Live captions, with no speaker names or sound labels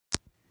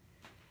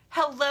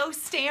Hello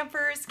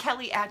Stampers,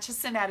 Kelly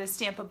Acheson at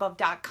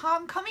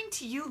stampabove.com coming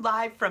to you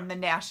live from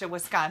Menasha,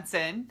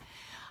 Wisconsin.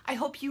 I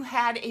hope you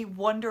had a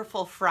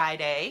wonderful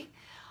Friday.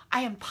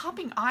 I am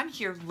popping on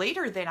here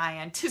later than I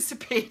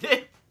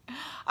anticipated.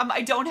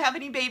 I don't have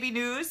any baby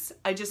news.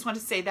 I just want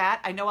to say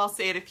that. I know I'll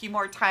say it a few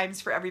more times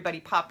for everybody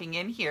popping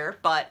in here,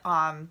 but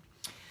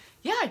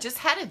yeah, I just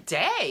had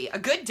a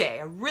good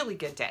day, a really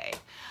good day.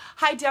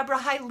 Hi Deborah,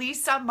 hi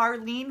Lisa,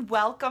 Marlene,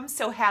 welcome.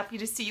 So happy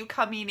to see you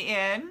coming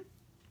in.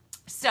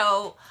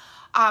 So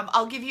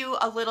I'll give you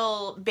a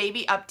little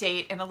baby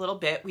update in a little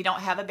bit. We don't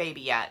have a baby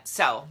yet,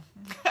 so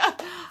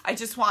I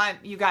just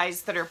want you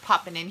guys that are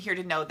popping in here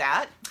to know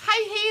that.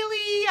 Hi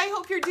Haley, I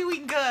hope you're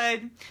doing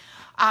good.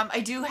 I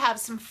do have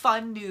some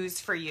fun news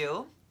for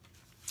you,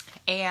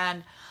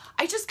 and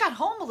I just got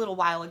home a little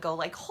while ago.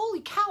 Like, holy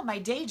cow, my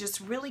day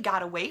just really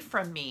got away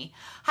from me.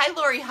 Hi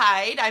Lori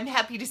Hyde, I'm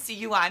happy to see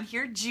you on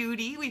here.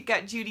 Judy, we've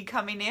got Judy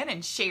coming in,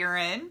 and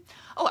Sharon.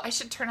 Oh, I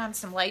should turn on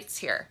some lights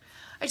here.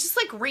 I just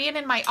like ran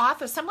in my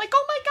office. I'm like,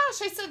 oh my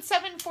gosh, I said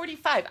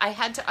 7:45. I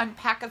had to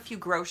unpack a few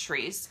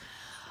groceries.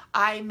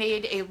 I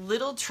made a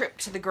little trip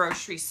to the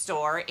grocery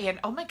store, and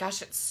oh my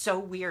gosh, it's so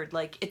weird.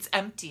 Like, it's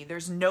empty.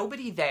 There's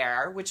nobody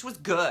there, which was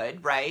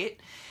good, right?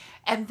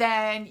 And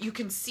then you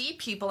can see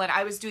people, and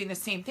I was doing the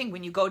same thing.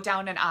 When you go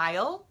down an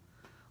aisle,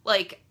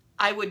 like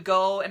I would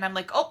go and I'm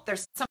like, oh,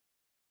 there's some,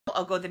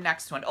 I'll go to the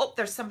next one. Oh,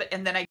 there's somebody,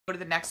 and then I go to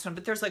the next one.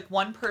 But there's like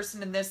one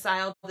person in this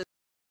aisle,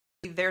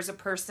 there's a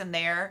person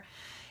there.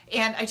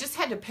 And I just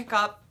had to pick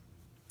up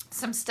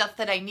some stuff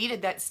that I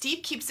needed that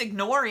Steve keeps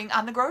ignoring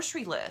on the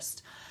grocery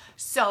list.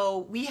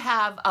 So we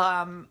have,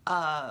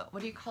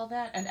 what do you call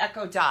that? An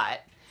Echo Dot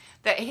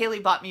that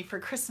Haley bought me for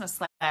Christmas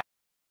last year.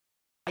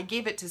 I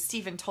gave it to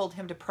Steve and told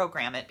him to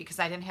program it because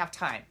I didn't have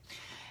time.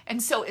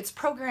 And so it's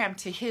programmed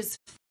to his.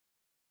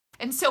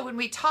 And so when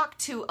we talk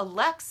to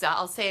Alexa,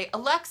 I'll say,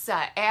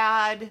 Alexa,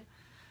 add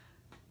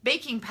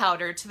baking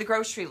powder to the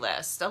grocery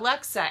list.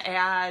 Alexa,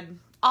 add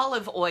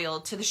olive oil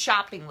to the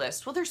shopping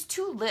list. Well, there's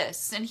two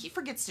lists, and he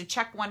forgets to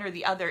check one or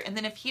the other. And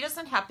then if he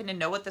doesn't happen to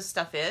know what the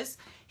stuff is,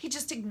 he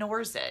just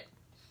ignores it.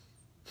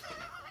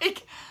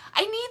 Like,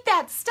 I need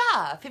that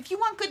stuff. If you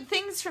want good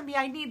things from me,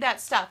 I need that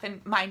stuff.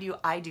 And mind you,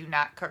 I do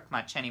not cook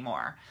much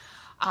anymore,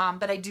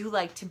 but I do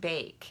like to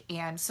bake.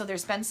 And so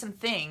there's been some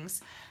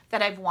things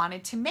that I've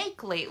wanted to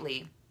make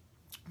lately.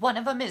 One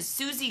of them is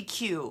Suzy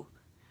Q.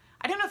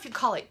 I don't know if you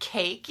call it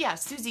cake. Yeah,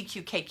 Suzy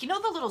Q cake. You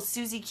know the little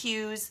Suzy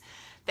Qs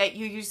that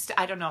you used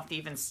to, I don't know if they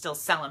even still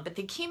sell them, but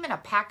they came in a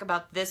pack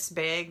about this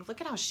big.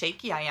 Look at how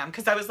shaky I am,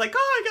 because I was like,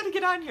 oh, I got to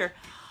get on here.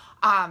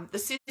 The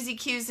Suzy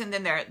Q's, and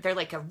then they're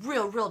like a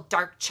real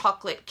dark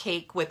chocolate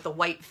cake with the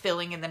white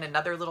filling, and then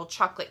another little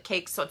chocolate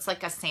cake, so it's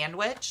like a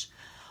sandwich.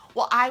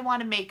 Well, I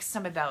want to make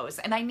some of those,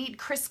 and I need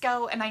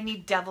Crisco, and I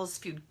need Devil's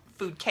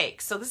Food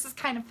Cake, so this is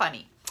kind of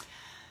funny.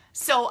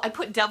 So I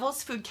put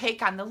Devil's Food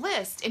Cake on the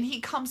list, and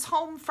he comes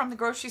home from the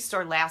grocery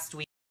store last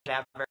week,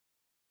 whatever,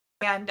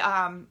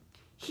 and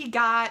he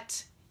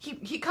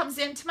comes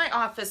into my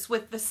office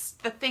with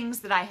the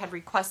things that I had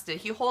requested.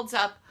 He holds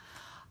up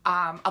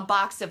a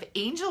box of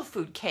angel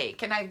food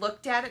cake, and I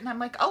looked at it and I'm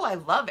like, oh, I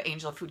love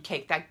angel food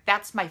cake.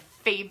 That's my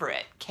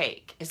favorite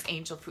cake, is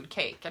angel food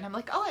cake. And I'm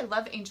like, oh, I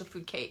love angel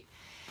food cake.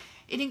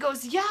 And he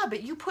goes, yeah,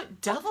 but you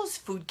put Devil's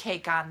Food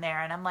Cake on there.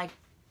 And I'm like,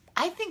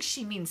 I think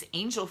she means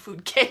angel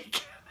food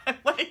cake. I'm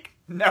like,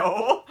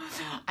 no,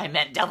 I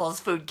meant Devil's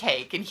Food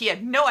Cake. And he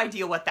had no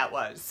idea what that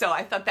was. So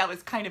I thought that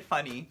was kind of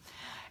funny.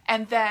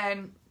 And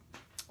then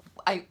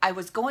I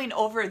was going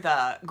over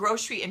the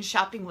grocery and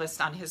shopping list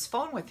on his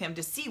phone with him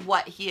to see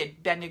what he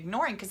had been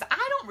ignoring, because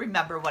I don't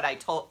remember what I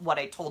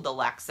told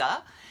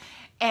Alexa.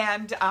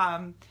 And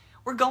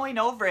we're going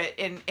over it,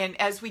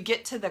 and as we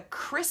get to the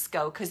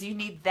Crisco, because you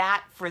need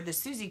that for the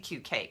Suzy Q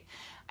cake,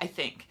 I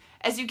think.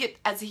 As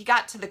he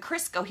got to the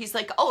Crisco, he's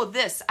like, oh,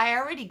 this, I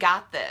already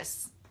got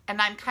this.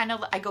 And I'm kind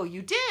of, I go,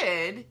 you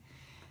did?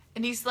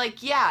 And he's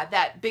like, yeah,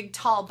 that big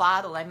tall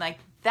bottle. I'm like,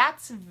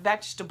 that's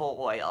vegetable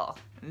oil,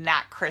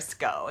 not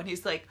Crisco. And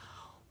he's like,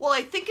 well,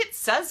 I think it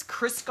says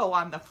Crisco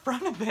on the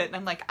front of it. And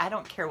I'm like, I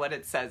don't care what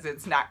it says.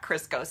 It's not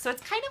Crisco. So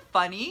it's kind of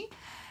funny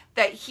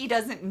that he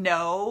doesn't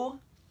know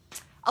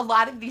a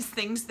lot of these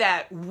things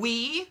that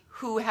we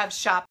who have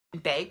shopped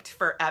and baked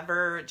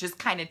forever just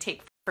kind of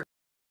take for.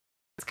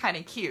 It's kind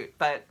of cute.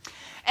 But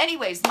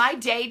anyways, my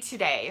day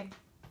today.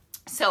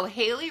 So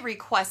Haley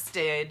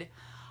requested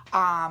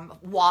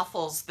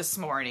waffles this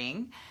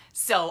morning.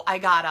 So I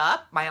got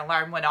up, my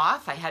alarm went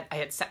off. I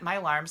had set my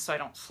alarm so I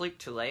don't sleep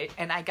too late.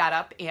 And I got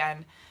up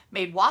and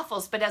made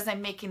waffles. But as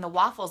I'm making the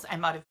waffles,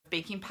 I'm out of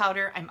baking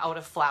powder. I'm out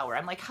of flour.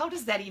 I'm like, how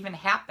does that even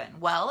happen?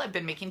 Well, I've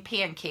been making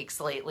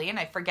pancakes lately, and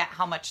I forget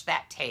how much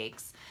that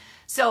takes.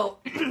 So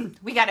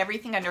we got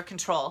everything under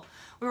control.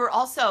 We were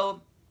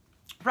also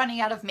running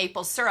out of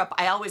maple syrup.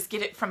 I always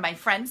get it from my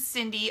friend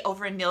Cindy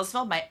over in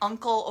Neilsville. My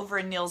uncle over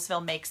in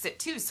Neilsville makes it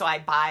too. So I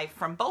buy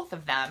from both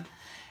of them.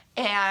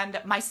 And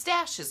my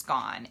stash is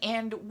gone,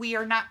 and we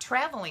are not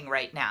traveling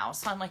right now.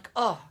 So I'm like,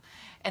 oh,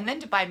 and then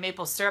to buy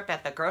maple syrup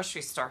at the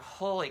grocery store,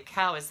 holy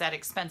cow, is that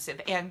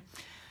expensive. And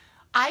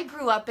I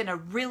grew up in a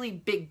really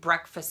big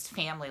breakfast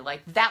family.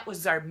 Like that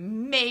was our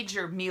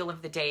major meal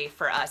of the day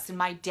for us. And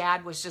my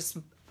dad was just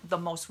the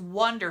most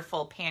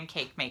wonderful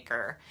pancake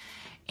maker.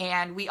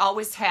 And we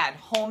always had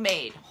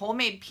homemade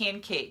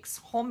pancakes,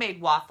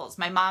 homemade waffles.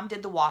 My mom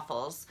did the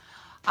waffles,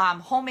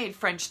 homemade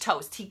French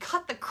toast. He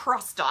cut the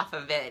crust off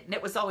of it and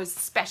it was always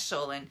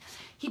special. And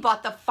he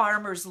bought the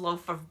farmer's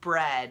loaf of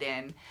bread.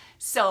 And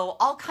so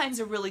all kinds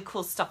of really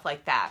cool stuff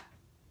like that.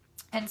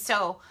 And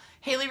so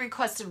Haley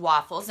requested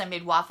waffles. I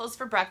made waffles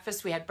for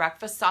breakfast. We had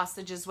breakfast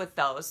sausages with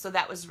those, so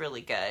that was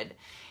really good.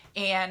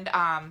 And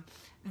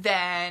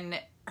then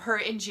her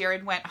and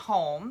Jared went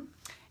home,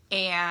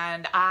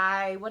 and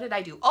what did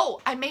I do? Oh,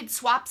 I made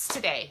swaps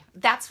today.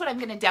 That's what I'm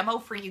going to demo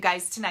for you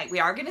guys tonight. We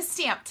are going to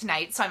stamp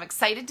tonight, so I'm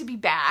excited to be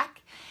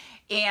back.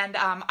 And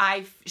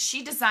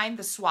she designed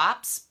the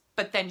swaps,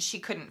 but then she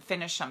couldn't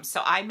finish them.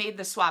 So I made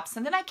the swaps.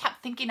 And then I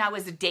kept thinking I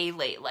was a day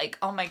late. Like,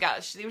 oh my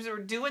gosh, these were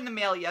due in the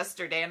mail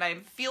yesterday and I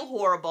feel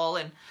horrible.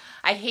 And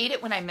I hate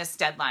it when I miss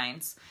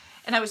deadlines.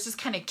 And I was just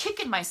kind of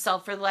kicking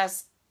myself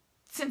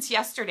since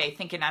yesterday,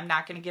 thinking I'm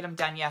not going to get them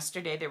done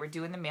yesterday. They were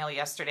due in the mail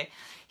yesterday.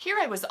 Here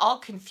I was all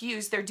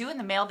confused. They're due in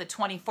the mail the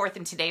 24th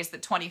and today's the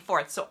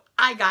 24th. So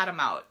I got them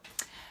out.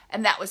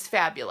 And that was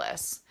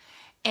fabulous.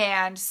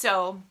 And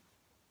so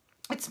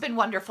it's been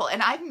wonderful.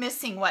 And I'm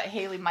missing what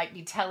Haley might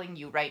be telling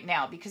you right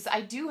now because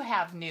I do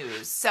have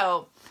news.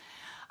 So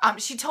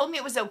she told me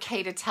it was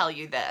okay to tell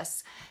you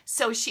this.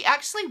 So she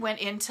actually went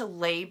into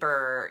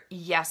labor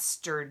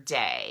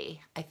yesterday.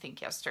 I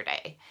think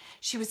yesterday.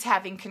 She was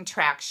having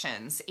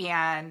contractions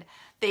and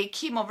they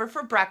came over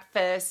for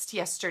breakfast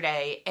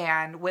yesterday.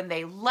 And when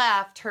they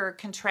left, her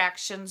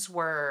contractions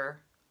were,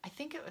 I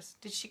think it was,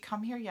 did she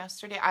come here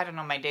yesterday? I don't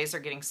know. My days are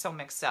getting so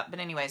mixed up. But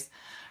anyways,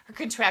 her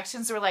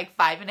contractions were like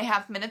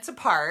 5.5 minutes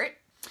apart.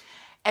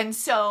 And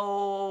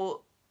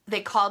so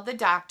they called the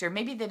doctor.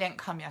 Maybe they didn't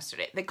come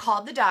yesterday. They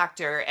called the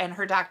doctor and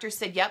her doctor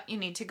said, yep, you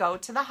need to go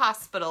to the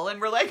hospital.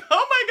 And we're like,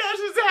 oh my gosh,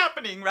 it's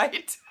happening,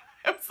 right?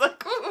 I was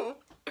like, ooh.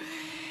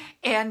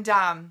 And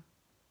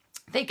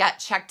they got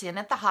checked in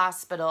at the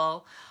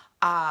hospital.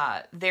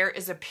 There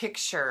is a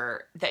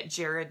picture that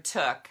Jared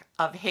took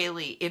of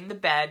Haley in the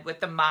bed with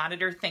the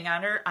monitor thing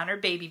on her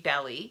baby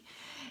belly.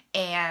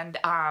 And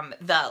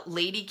the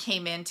lady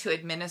came in to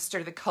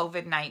administer the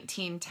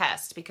COVID-19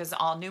 test because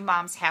all new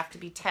moms have to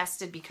be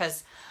tested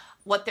because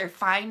what they're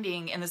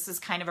finding, and this is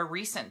kind of a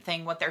recent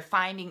thing, what they're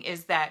finding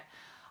is that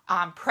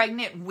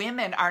pregnant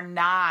women are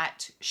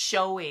not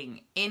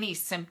showing any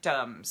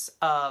symptoms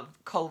of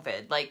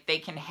COVID. Like they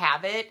can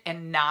have it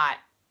and not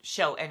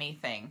show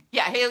anything.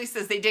 Yeah, Haley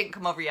says they didn't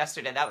come over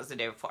yesterday. That was the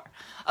day before.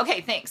 Okay,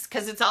 thanks.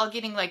 Because it's all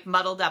getting like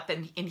muddled up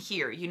in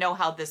here. You know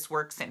how this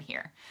works in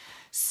here.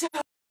 So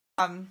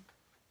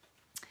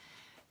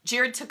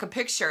Jared took a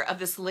picture of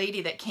this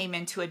lady that came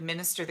in to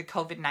administer the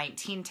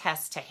COVID-19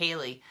 test to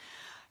Haley.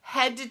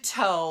 Head to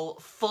toe,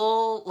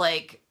 full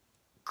like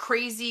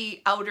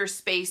crazy outer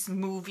space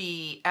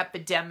movie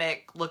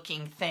epidemic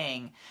looking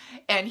thing.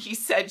 And he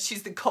said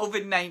she's the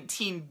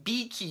COVID-19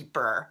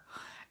 beekeeper.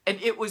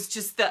 And it was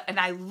just and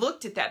I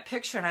looked at that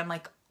picture and I'm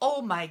like,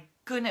 oh my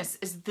goodness,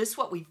 is this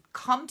what we've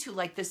come to?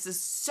 Like, this is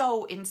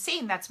so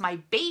insane. That's my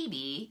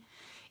baby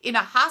in a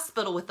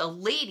hospital with a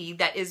lady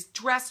that is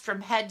dressed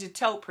from head to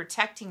toe,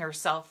 protecting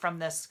herself from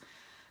this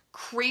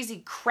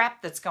crazy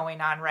crap that's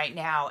going on right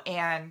now.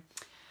 And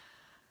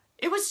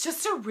it was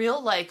just a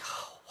real like,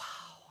 oh,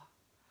 wow.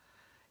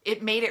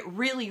 It made it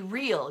really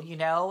real, you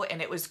know,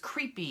 and it was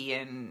creepy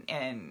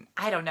and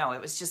I don't know.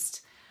 It was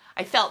just,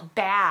 I felt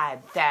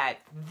bad that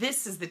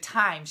this is the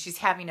time she's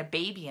having a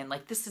baby and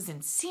like, this is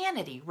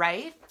insanity,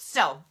 right?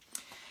 So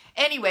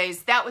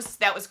anyways, that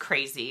was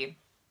crazy.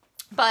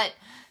 But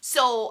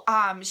so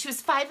she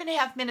was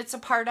 5.5 minutes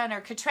apart on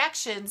her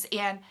contractions.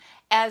 And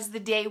as the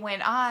day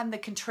went on, the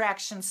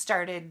contractions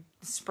started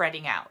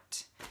spreading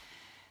out.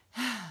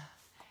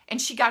 And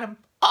she got an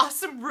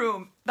awesome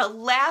room. The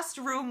last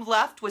room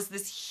left was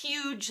this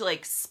huge,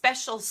 like,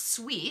 special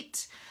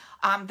suite.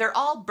 They're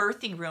all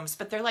birthing rooms,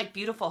 but they're like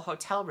beautiful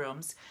hotel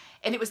rooms.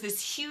 And it was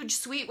this huge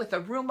suite with a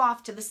room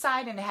off to the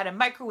side, and it had a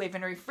microwave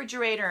and a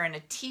refrigerator and a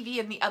TV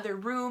in the other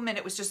room, and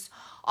it was just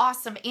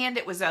awesome. And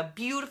it was a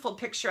beautiful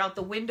picture out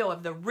the window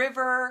of the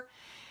river,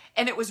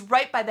 and it was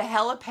right by the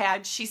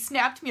helipad. She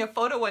snapped me a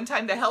photo one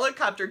time. The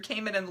helicopter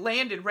came in and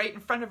landed right in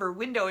front of her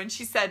window, and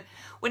she said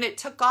when it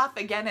took off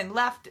again and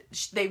left,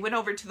 they went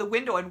over to the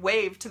window and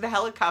waved to the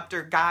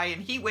helicopter guy,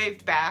 and he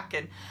waved back.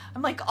 And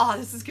I'm like, oh,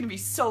 this is going to be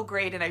so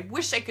great, and I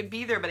wish I could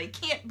be there, but I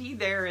can't be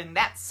there, and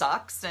that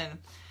sucks.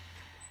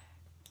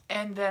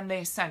 And then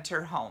they sent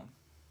her home.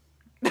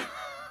 It's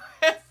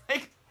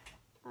like,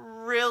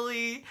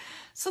 really?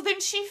 So then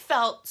she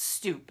felt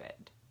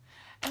stupid.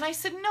 And I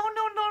said,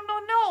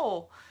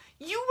 no.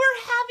 You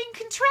were having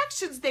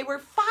contractions. They were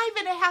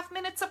 5.5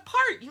 minutes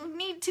apart. You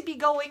need to be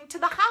going to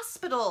the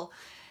hospital.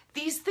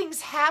 These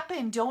things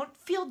happen. Don't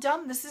feel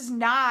dumb. This is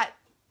not,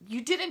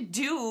 you didn't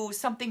do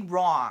something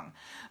wrong.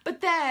 But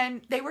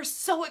then they were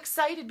so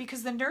excited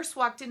because the nurse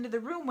walked into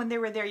the room when they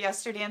were there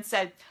yesterday and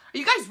said, are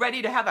you guys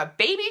ready to have a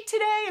baby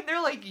today? And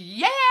they're like,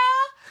 yeah.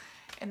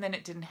 and then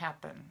it didn't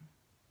happen.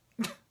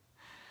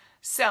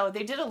 So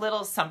they did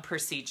some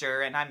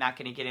procedure, and I'm not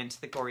going to get into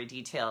the gory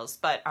details,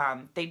 but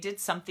they did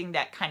something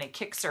that kind of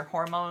kicks her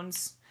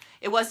hormones.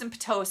 It wasn't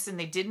Pitocin.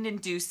 They didn't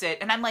induce it.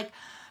 And I'm like,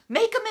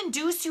 make them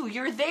induce you.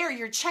 You're there.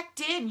 You're checked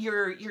in.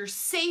 You're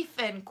safe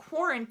and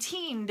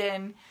quarantined.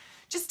 And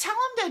just tell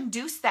them to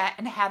induce that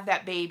and have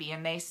that baby.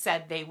 And they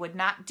said they would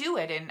not do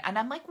it. And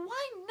I'm like,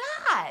 why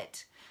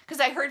not? Because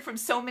I heard from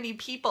so many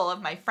people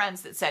of my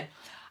friends that said,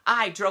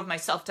 I drove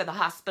myself to the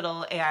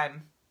hospital,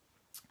 and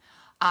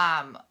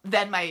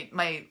then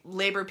my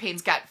labor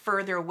pains got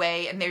further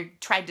away, and they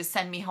tried to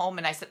send me home,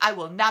 and I said, I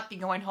will not be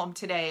going home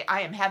today.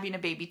 I am having a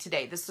baby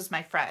today. This was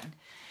my friend.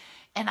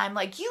 And I'm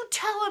like, you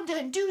tell him to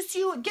induce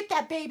you and get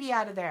that baby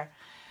out of there.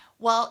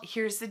 Well,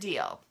 here's the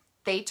deal.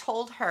 They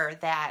told her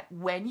that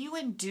when you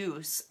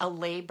induce a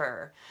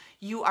labor,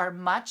 you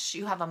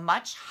have a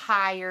much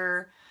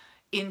higher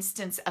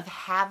instance of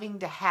having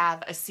to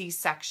have a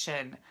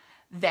C-section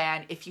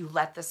than if you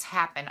let this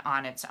happen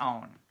on its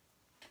own.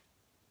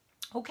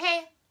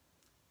 Okay,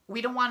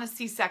 we don't want a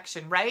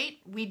C-section, right?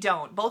 We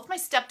don't. Both my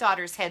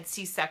stepdaughters had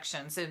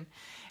C-sections,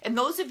 and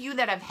those of you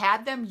that have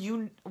had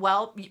them,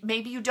 well,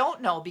 maybe you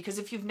don't know, because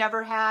if you've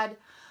never had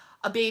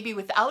a baby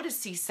without a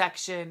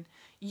C-section,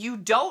 you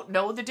don't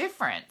know the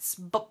difference.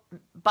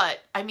 But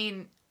I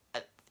mean,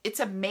 it's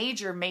a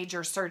major,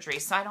 major surgery,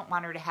 so I don't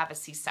want her to have a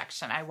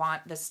C-section. I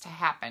want this to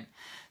happen.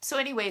 So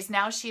anyways,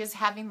 now she is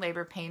having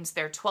labor pains.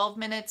 They're 12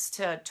 minutes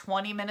to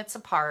 20 minutes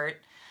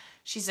apart.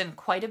 She's in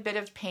quite a bit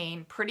of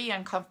pain, pretty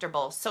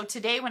uncomfortable. So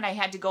today when I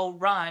had to go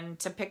run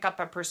to pick up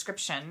a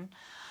prescription,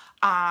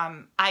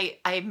 I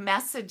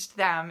messaged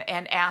them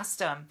and asked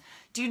them,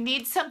 do you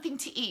need something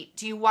to eat?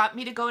 Do you want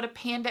me to go to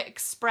Panda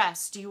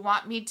Express? Do you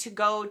want me to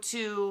go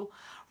to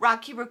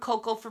Rocky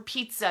Rococo for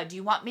pizza? Do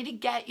you want me to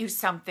get you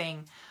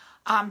something?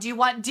 Do you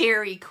want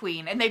Dairy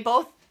Queen? And they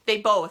both,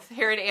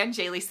 Herod and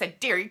Jaylee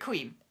said Dairy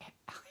Queen.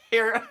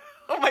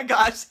 Oh my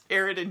gosh,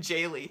 Herod and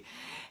Jaylee.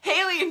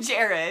 Haley and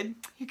Jared,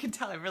 you can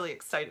tell I'm really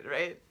excited,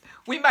 right?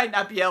 We might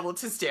not be able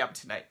to stamp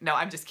tonight. No,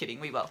 I'm just kidding.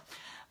 We will.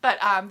 But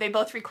they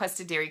both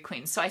requested Dairy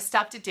Queen. So I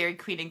stopped at Dairy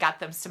Queen and got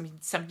them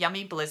some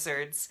yummy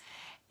blizzards,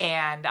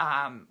 and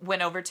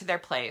went over to their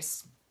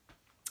place.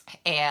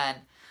 And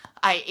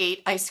I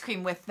ate ice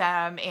cream with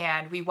them,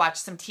 and we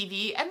watched some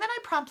TV. And then I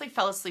promptly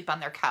fell asleep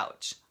on their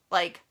couch.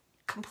 Like,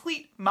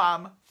 complete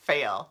mom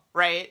fail,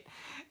 right?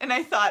 And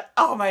I thought,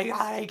 oh my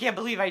God, I can't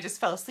believe I just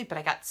fell asleep, but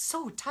I got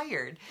so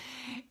tired.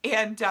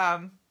 And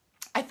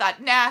I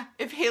thought, nah,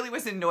 if Haley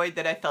was annoyed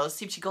that I fell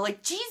asleep, she'd go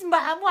like, geez,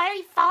 Mom, why are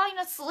you falling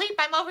asleep?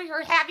 I'm over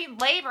here having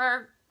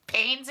labor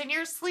pains and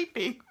you're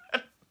sleeping.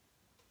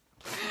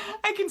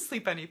 I can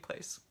sleep any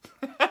place.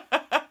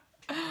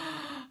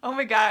 Oh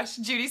my gosh,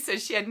 Judy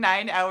says she had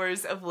 9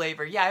 hours of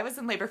labor. Yeah, I was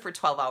in labor for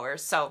 12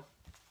 hours, so,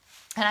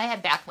 and I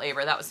had back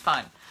labor. That was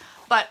fun.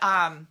 But,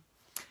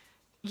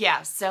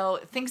 yeah, so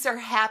things are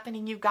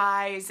happening, you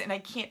guys, and I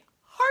can't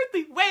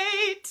hardly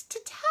wait to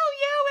tell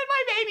you when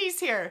my baby's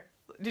here.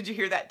 Did you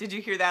hear that? Did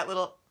you hear that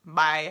little,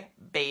 my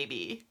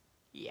baby?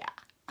 Yeah.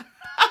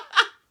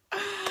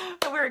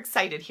 We're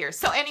excited here.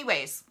 So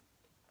anyways,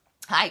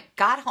 I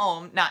got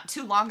home not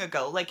too long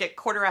ago, like at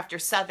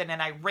 7:15,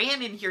 and I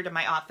ran in here to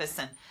my office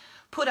and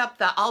put up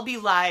the I'll be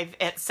live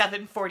at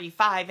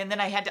 7:45, and then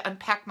I had to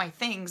unpack my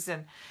things,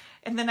 and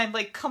then I'm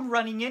like, come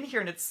running in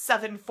here, and it's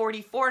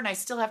 7:44, and I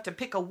still have to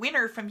pick a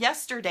winner from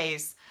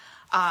yesterday's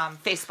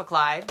Facebook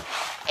Live.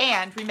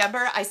 And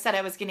remember, I said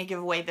I was going to give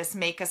away this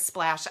Make a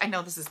Splash. I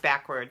know this is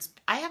backwards.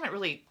 I haven't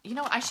really,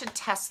 I should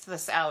test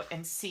this out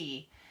and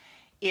see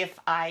if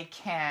I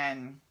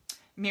can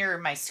mirror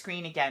my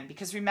screen again.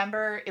 Because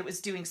remember, it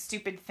was doing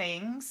stupid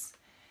things.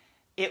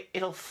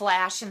 It'll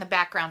flash in the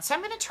background. So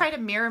I'm going to try to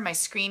mirror my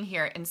screen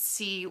here and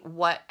see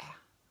what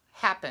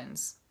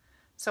happens.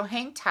 So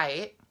hang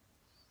tight.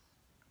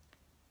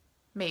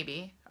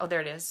 Maybe. Oh,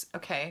 there it is.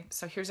 Okay,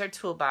 so here's our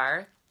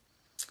toolbar.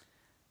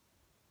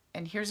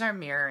 And here's our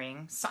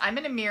mirroring. So I'm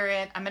going to mirror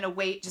it. I'm going to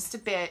wait just a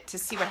bit to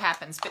see what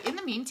happens. But in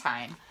the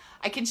meantime,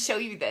 I can show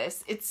you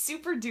this. It's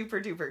super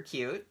duper duper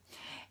cute.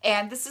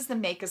 And this is the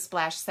Make a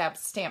Splash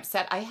stamp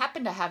set. I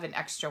happen to have an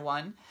extra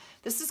one.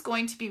 This is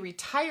going to be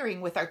retiring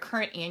with our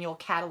current annual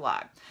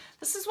catalog.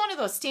 This is one of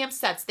those stamp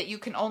sets that you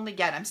can only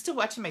get. I'm still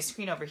watching my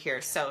screen over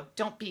here, so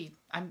don't be,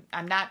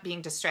 I'm not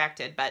being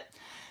distracted, but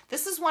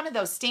this is one of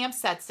those stamp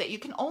sets that you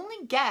can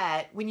only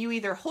get when you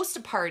either host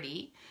a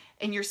party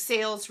and your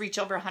sales reach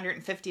over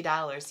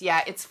 $150.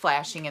 Yeah, it's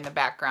flashing in the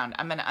background.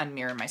 I'm going to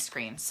unmirror my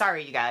screen.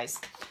 Sorry, you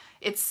guys.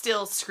 It's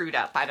still screwed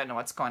up. I don't know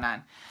what's going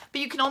on. But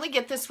you can only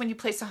get this when you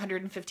place a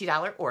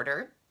 $150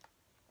 order.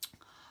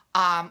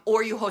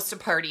 Or you host a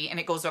party and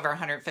it goes over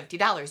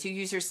 $150. You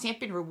use your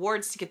Stampin'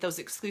 Rewards to get those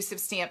exclusive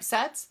stamp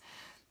sets.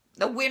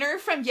 The winner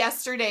from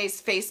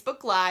yesterday's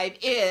Facebook Live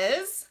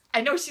is,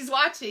 I know she's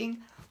watching,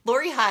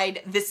 Lori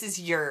Hyde. This is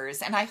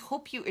yours, and I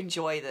hope you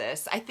enjoy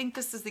this. I think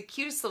this is the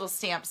cutest little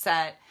stamp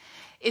set.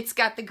 It's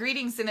got the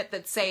greetings in it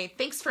that say,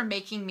 thanks for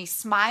making me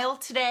smile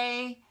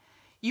today.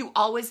 You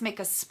always make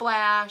a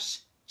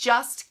splash.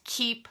 Just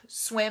keep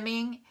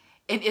swimming.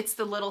 And it's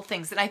the little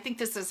things. And I think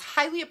this is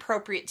highly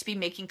appropriate to be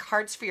making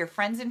cards for your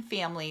friends and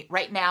family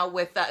right now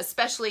with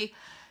especially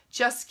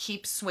Just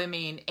Keep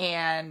Swimming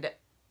and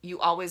You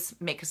Always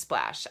Make a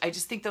Splash. I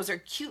just think those are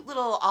cute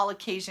little all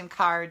occasion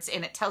cards,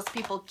 and it tells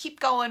people, keep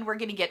going, we're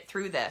going to get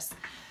through this.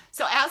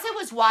 So as I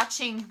was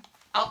watching,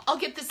 I'll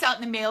get this out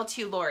in the mail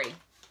to you, Lori.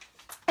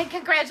 And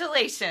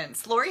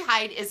congratulations. Lori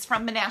Hyde is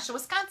from Menasha,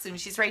 Wisconsin.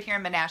 She's right here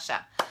in Menasha.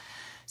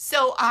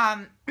 So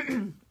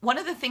one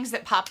of the things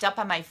that popped up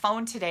on my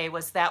phone today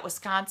was that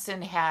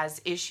Wisconsin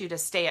has issued a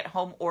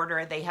stay-at-home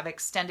order. They have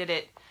extended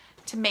it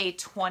to May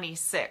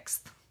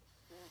 26th.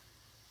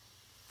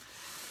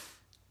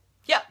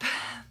 Yep,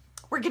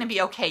 we're going to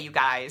be okay, you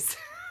guys.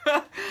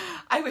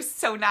 I was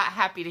so not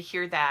happy to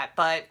hear that,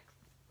 but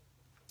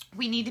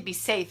we need to be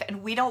safe,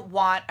 and we don't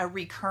want a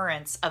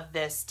recurrence of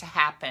this to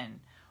happen,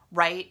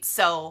 right?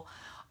 So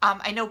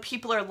I know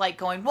people are like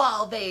going,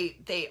 well,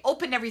 they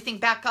opened everything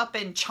back up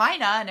in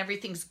China and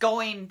everything's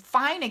going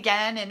fine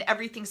again and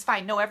everything's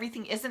fine. No,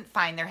 everything isn't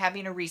fine. They're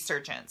having a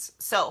resurgence.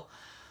 So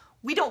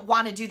we don't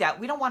want to do that.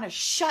 We don't want to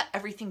shut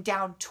everything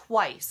down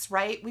twice,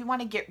 right? We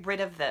want to get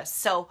rid of this.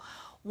 So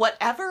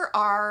whatever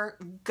our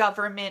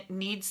government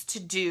needs to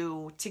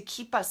do to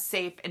keep us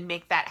safe and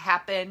make that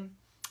happen,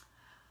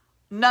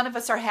 none of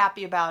us are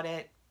happy about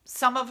it.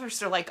 Some of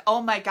us are like,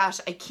 oh my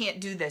gosh, I can't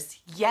do this.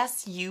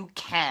 Yes, you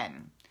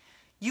can.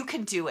 You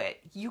can do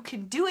it. You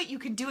can do it. You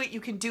can do it.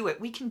 You can do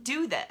it. We can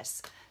do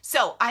this.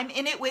 So I'm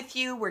in it with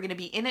you. We're going to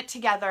be in it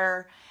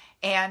together,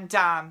 and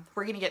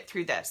we're going to get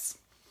through this.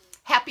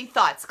 Happy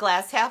thoughts.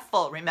 Glass half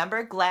full.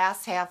 Remember,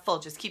 glass half full.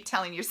 Just keep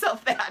telling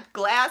yourself that.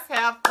 Glass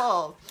half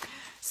full.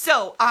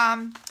 So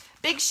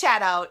big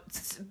shout out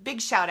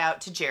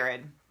to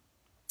Jared,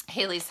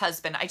 Haley's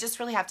husband. I just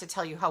really have to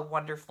tell you how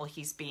wonderful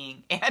he's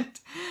being. And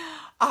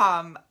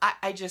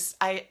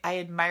I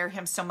admire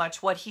him so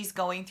much. What he's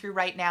going through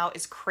right now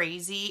is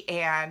crazy.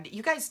 And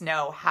you guys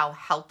know how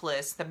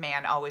helpless the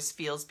man always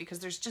feels because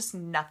there's just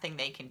nothing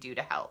they can do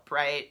to help,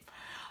 right?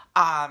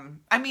 I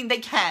mean, they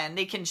can,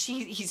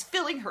 he's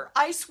filling her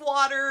ice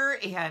water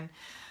and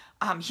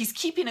he's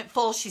keeping it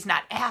full. She's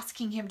not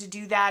asking him to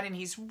do that. And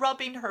he's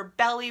rubbing her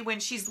belly when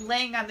she's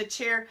laying on the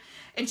chair.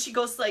 And she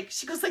goes like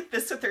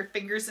this with her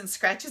fingers and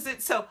scratches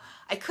it. So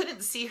I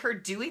couldn't see her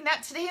doing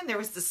that today. And there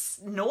was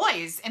this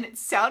noise. And it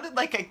sounded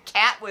like a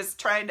cat was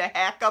trying to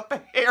hack up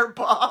a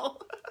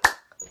hairball.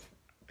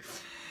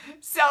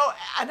 So,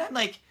 and I'm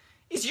like,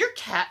 is your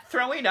cat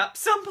throwing up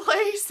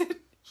someplace? And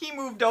he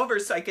moved over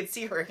so I could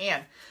see her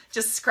hand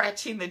just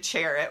scratching the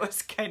chair. It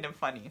was kind of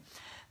funny.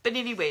 But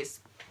anyways,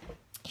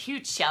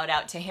 huge shout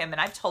out to him.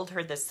 And I've told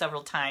her this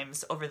several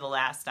times over the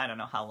last, I don't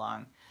know how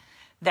long,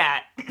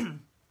 that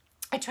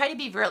I try to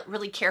be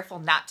really careful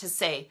not to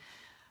say,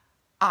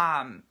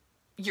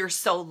 you're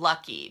so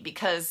lucky,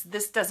 because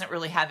this doesn't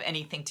really have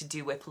anything to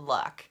do with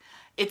luck.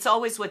 It's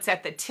always what's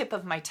at the tip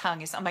of my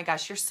tongue is, oh my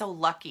gosh, you're so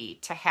lucky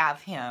to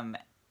have him.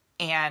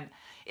 And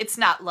it's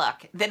not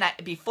luck. Then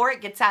before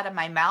it gets out of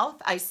my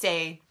mouth, I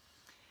say,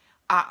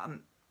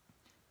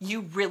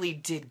 you really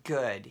did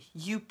good.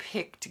 You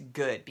picked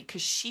good,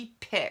 because she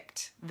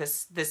picked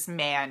this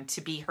man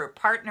to be her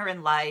partner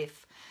in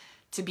life,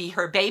 to be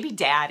her baby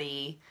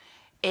daddy,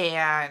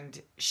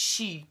 and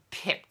she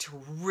picked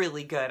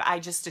really good. I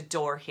just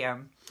adore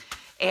him.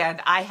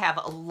 And I have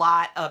a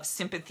lot of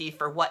sympathy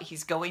for what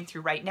he's going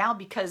through right now,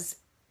 because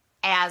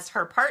as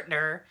her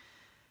partner,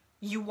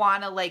 you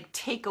want to like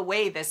take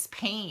away this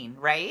pain,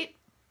 right?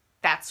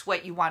 That's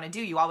what you want to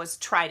do. You always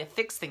try to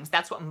fix things.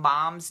 That's what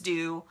moms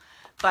do.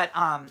 But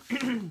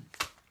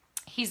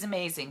he's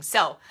amazing.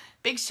 So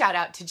big shout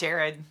out to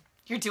Jared.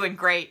 You're doing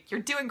great. You're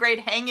doing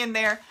great. Hang in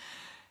there.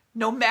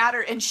 No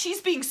matter. And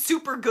she's being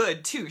super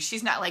good too.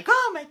 She's not like,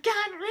 oh my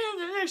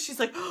God. She's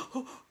like,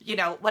 oh, you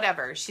know,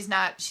 whatever. She's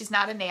not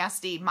a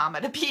nasty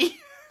mama to be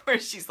where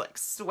she's like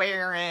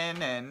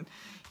swearing and,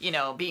 you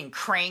know, being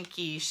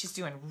cranky. She's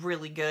doing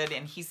really good.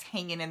 And he's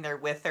hanging in there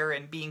with her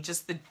and being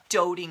just the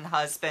doting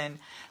husband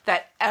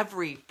that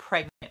every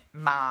pregnant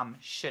mom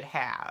should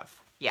have.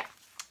 Yeah.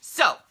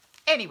 So,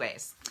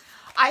 anyways,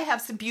 I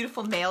have some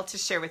beautiful mail to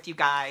share with you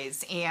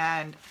guys,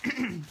 and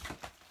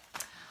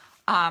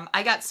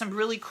I got some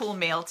really cool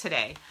mail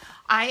today.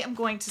 I am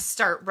going to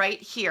start right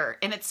here,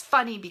 and it's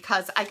funny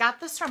because I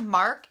got this from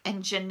Mark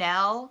and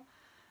Janelle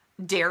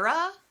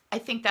Dara. I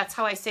think that's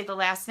how I say the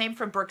last name,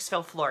 from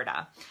Brooksville,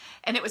 Florida.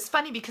 And it was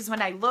funny because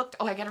when I looked,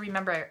 oh, I got to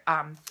remember,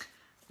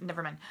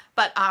 never mind.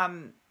 But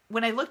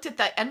when I looked at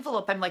the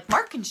envelope, I'm like,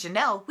 Mark and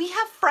Janelle, we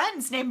have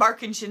friends named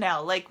Mark and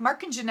Janelle. Like,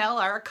 Mark and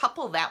Janelle are a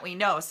couple that we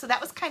know. So that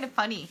was kind of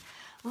funny.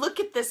 Look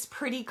at this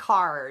pretty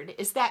card.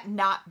 Is that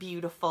not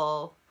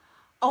beautiful?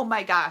 Oh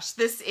my gosh,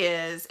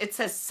 it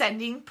says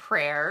sending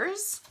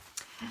prayers.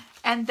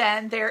 And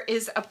then there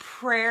is a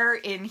prayer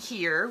in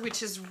here,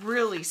 which is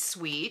really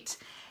sweet.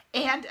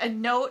 And a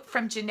note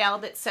from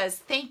Janelle that says,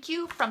 thank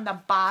you from the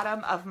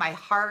bottom of my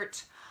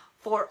heart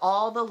for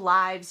all the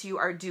lives you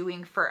are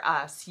doing for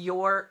us,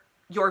 your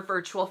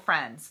virtual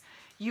friends.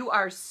 You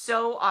are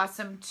so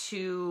awesome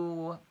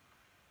to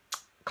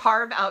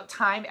carve out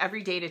time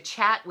every day to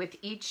chat with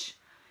each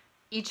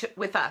each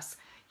with us.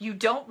 You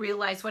don't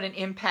realize what an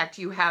impact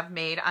you have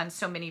made on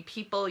so many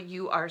people.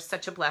 You are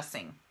such a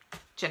blessing,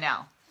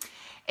 Janelle.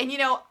 And you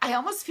know, I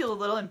almost feel a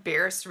little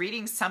embarrassed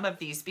reading some of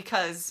these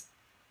because,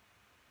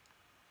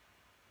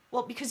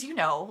 well, because you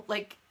know,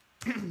 like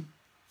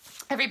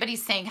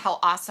everybody's saying how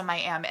awesome I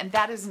am, and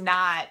that is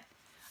not,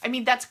 I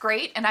mean, that's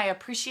great, and I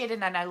appreciate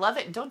it, and I love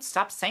it, and don't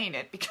stop saying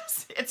it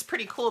because it's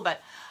pretty cool,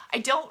 but I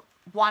don't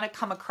want to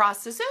come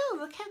across as, oh,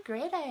 look how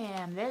great I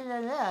am, blah,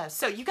 blah, blah.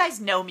 So you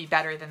guys know me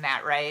better than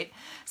that, right?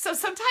 So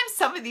sometimes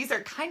some of these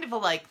are kind of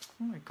like,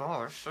 oh my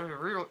gosh, should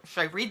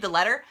I read the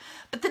letter?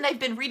 But then I've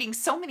been reading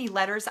so many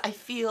letters, I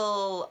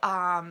feel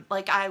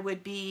like it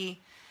would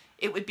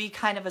be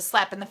kind of a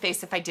slap in the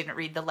face if I didn't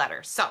read the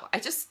letter. So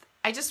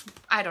I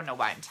don't know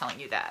why I'm telling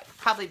you that.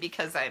 Probably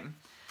because I'm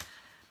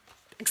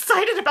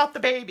excited about the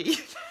baby,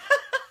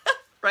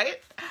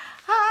 right?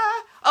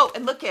 Oh,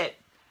 and look at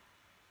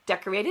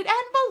decorated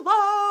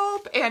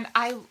envelope. And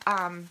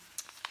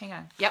hang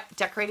on. Yep,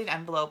 decorated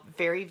envelope.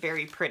 Very,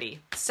 very pretty.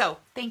 So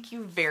thank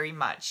you very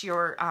much.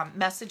 Your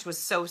message was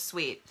so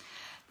sweet.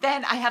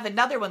 Then I have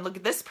another one. Look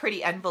at this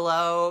pretty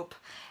envelope.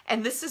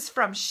 And this is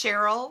from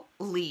Cheryl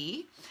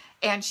Lee.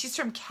 And she's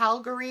from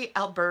Calgary,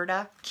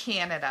 Alberta,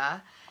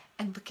 Canada.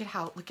 And look at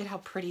how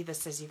pretty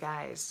this is, you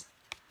guys.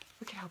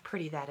 Look at how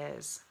pretty that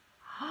is.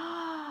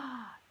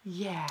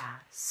 Yeah,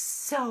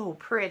 so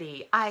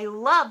pretty. I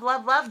love,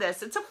 love, love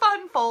this. It's a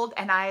fun fold,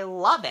 and I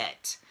love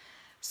it.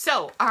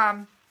 So,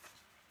 and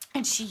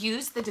she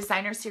used the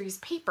designer series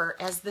paper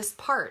as this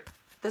part.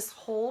 This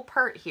whole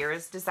part here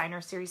is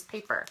designer series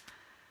paper.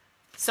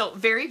 So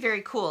very,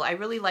 very cool. I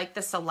really like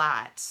this a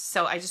lot.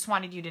 So I just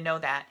wanted you to know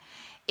that.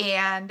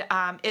 And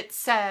it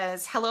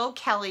says, hello,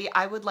 Kelly.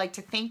 I would like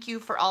to thank you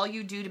for all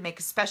you do to make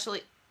a special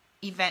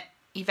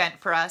event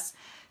for us,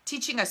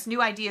 teaching us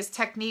new ideas,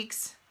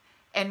 techniques,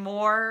 and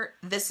more.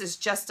 This is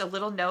just a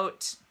little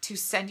note to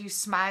send you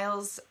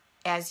smiles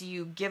as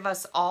you give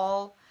us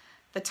all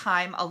the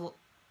time,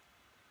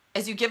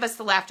 as you give us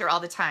the laughter all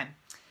the time.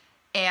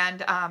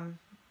 And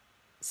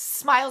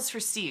smiles for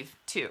Steve,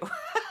 too.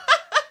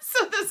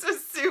 So this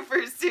is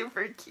super,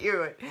 super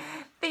cute.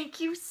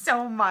 Thank you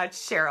so much,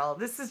 Cheryl.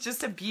 This is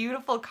just a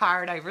beautiful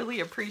card. I really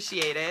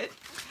appreciate it.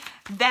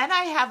 Then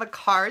I have a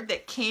card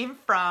that came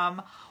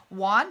from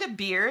Wanda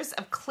Beers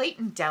of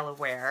Clayton,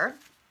 Delaware.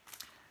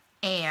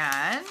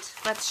 And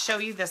let's show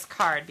you this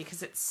card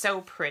because it's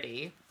so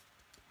pretty.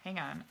 Hang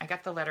on. I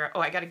got the letter. Oh,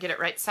 I got to get it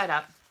right side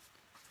up.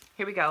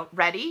 Here we go.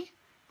 Ready?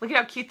 Look at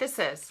how cute this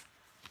is.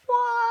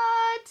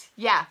 What?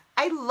 Yeah,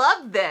 I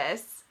love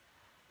this.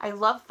 I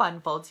love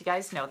fun folds. You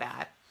guys know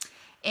that.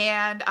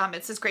 And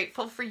it says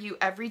grateful for you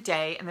every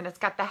day. And then it's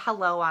got the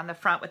hello on the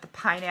front with the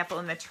pineapple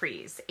and the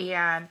trees.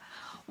 And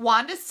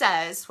Wanda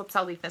says, whoops,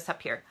 I'll leave this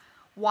up here.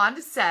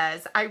 Wanda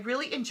says, I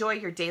really enjoy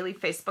your daily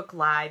Facebook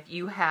Live.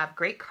 You have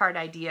great card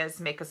ideas,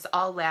 make us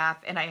all laugh,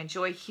 and I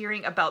enjoy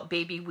hearing about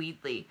baby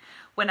Wheatley.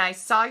 When I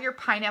saw your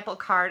pineapple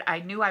card, I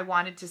knew I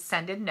wanted to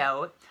send a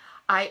note.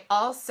 I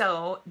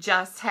also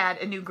just had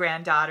a new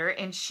granddaughter,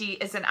 and she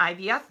is an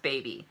IVF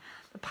baby.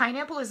 The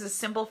pineapple is a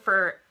symbol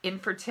for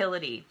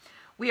infertility.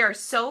 We are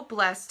so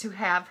blessed to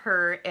have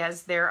her,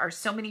 as there are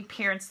so many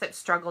parents that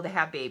struggle to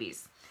have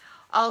babies.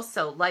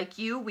 Also, like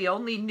you, we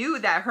only knew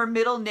that her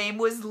middle name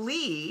was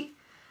Lee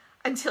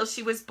until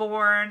she was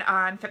born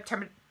on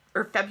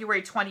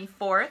February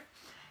 24th,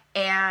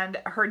 and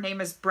her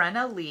name is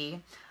Brenna Lee.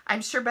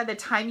 I'm sure by the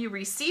time you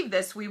receive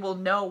this, we will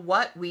know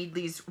what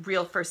Wheatley's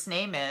real first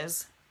name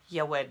is.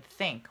 You would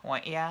think,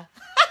 wouldn't ya?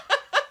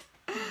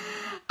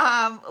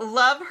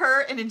 Love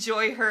her and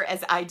enjoy her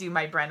as I do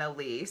my Brenna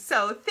Lee.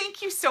 So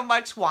thank you so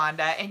much,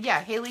 Wanda. And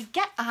yeah, Haley,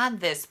 get on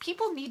this.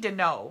 People need to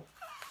know.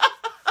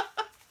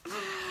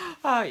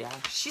 Oh yeah,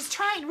 she's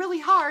trying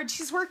really hard.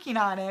 She's working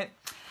on it.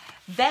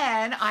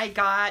 Then I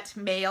got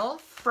mail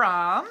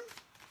from,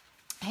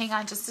 hang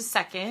on just a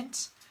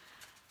second,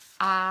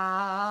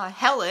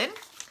 Helen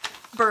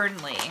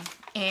Burnley.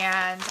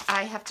 And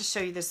I have to show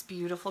you this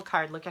beautiful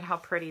card. Look at how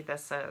pretty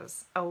this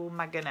is. Oh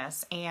my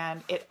goodness.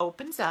 And it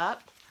opens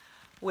up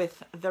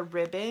with the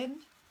ribbon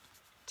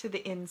to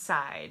the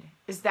inside.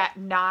 Is that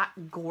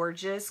not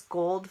gorgeous?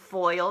 Gold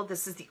foil.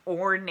 This is the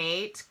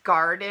ornate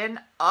garden.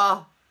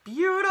 Oh,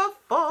 beautiful.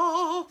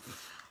 Oh,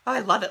 I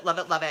love it, love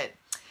it, love it.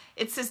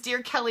 It says,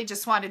 Dear Kelly,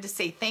 just wanted to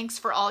say thanks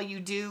for all you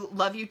do.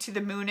 Love you to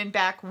the moon and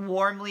back.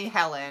 Warmly,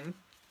 Helen.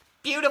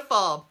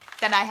 Beautiful.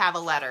 Then I have a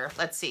letter.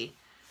 Let's see.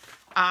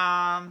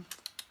 I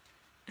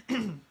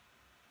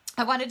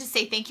wanted to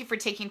say thank you for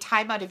taking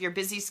time out of your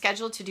busy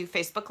schedule to do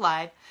Facebook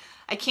Live.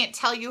 I can't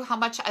tell you how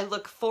much I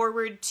look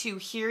forward to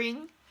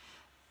hearing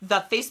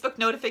the Facebook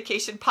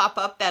notification pop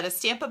up that a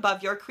stamp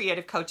above your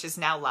creative coach is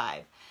now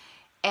live.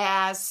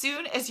 As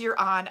soon as you're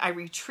on, I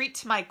retreat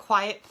to my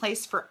quiet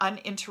place for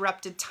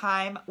uninterrupted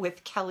time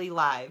with Kelly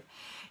Live.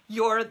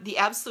 You're the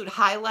absolute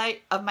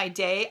highlight of my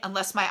day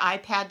unless my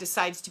iPad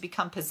decides to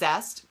become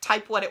possessed,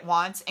 type what it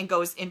wants, and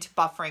goes into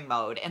buffering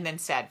mode, and then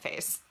sad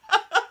face.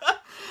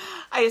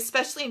 I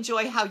especially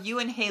enjoy how you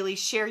and Haley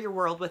share your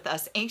world with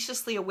us,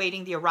 anxiously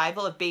awaiting the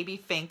arrival of baby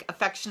Fink,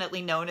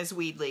 affectionately known as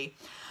Wheatley.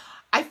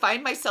 I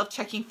find myself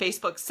checking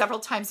Facebook several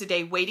times a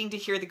day waiting to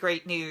hear the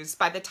great news.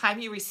 By the time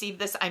you receive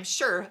this, I'm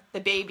sure the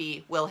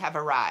baby will have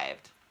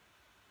arrived.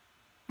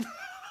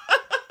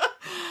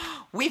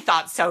 We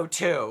thought so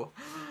too.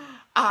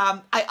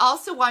 I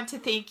also want to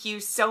thank you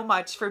so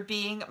much for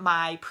being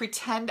my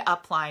pretend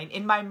upline.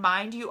 In my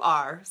mind you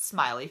are,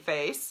 smiley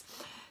face.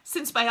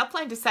 Since my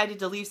upline decided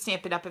to leave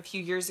Stampin' Up! A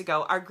few years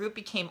ago, our group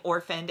became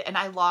orphaned and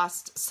I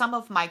lost some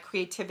of my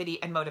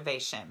creativity and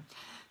motivation.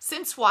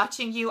 Since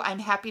watching you, I'm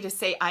happy to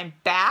say I'm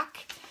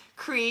back,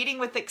 creating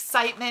with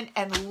excitement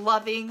and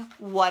loving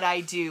what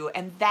I do.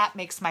 And that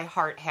makes my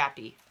heart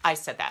happy. I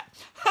said that.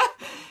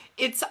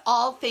 It's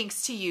all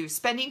thanks to you.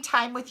 Spending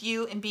time with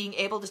you and being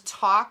able to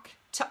talk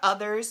to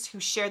others who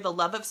share the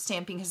love of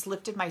stamping has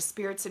lifted my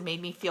spirits and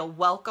made me feel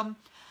welcome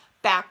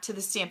back to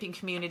the stamping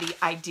community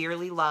I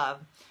dearly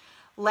love.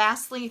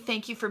 Lastly,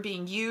 thank you for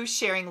being you,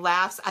 sharing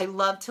laughs. I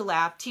love to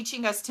laugh,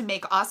 teaching us to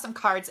make awesome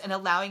cards and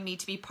allowing me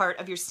to be part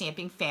of your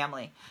stamping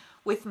family.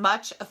 With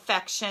much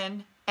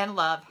affection and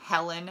love,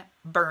 Helen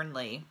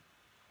Burnley.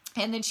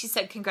 And then she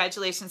said,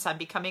 congratulations on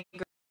becoming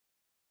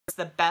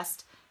the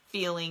best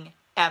feeling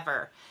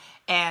ever.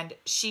 And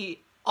she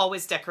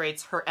always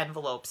decorates her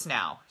envelopes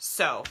now.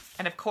 So,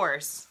 and of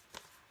course,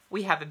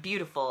 we have a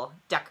beautiful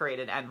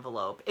decorated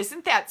envelope.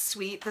 Isn't that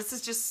sweet? This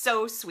is just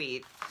so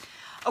sweet.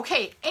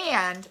 Okay,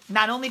 and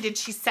not only did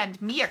she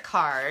send me a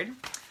card,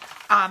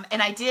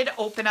 and I did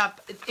open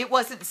up, it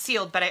wasn't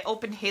sealed, but I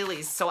opened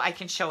Haley's so I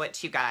can show it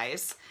to you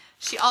guys.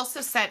 She also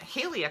sent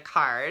Haley a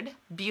card.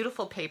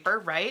 Beautiful paper,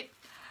 right?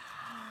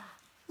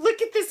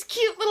 Look at this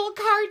cute little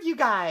card, you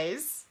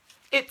guys.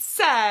 It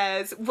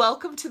says,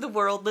 welcome to the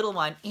world, little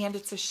one. And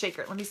it's a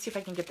shaker. Let me see if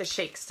I can get the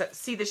shakes.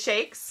 See the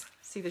shakes?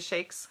 See the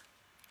shakes?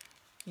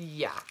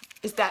 Yeah.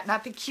 Is that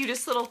not the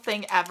cutest little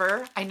thing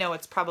ever? I know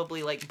it's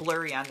probably like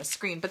blurry on the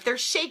screen, but there's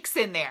shakes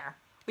in there.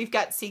 We've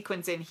got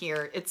sequins in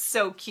here. It's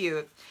so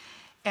cute.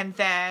 And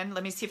then,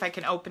 let me see if I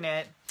can open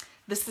it.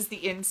 This is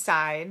the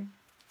inside.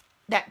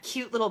 That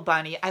cute little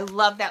bunny. I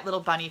love that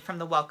little bunny from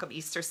the Welcome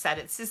Easter set.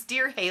 It says,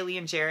 Dear Haley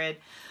and Jared,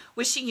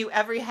 wishing you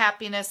every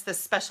happiness this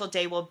special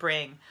day will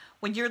bring.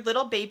 When your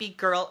little baby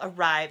girl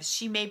arrives,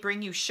 she may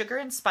bring you sugar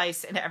and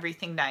spice and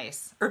everything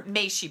nice. Or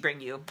may she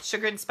bring you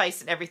sugar and spice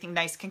and everything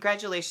nice.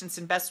 Congratulations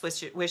and best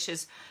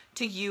wishes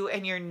to you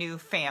and your new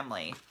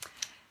family.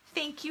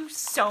 Thank you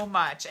so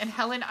much. And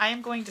Helen, I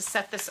am going to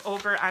set this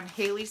over on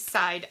Haley's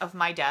side of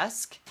my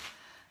desk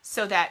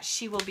so that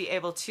she will be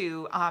able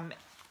to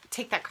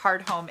take that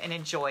card home and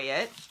enjoy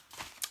it.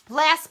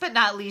 Last but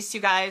not least,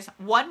 you guys,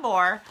 one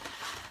more.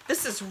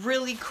 This is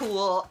really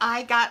cool.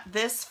 I got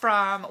this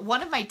from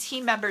one of my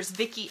team members,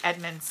 Vicki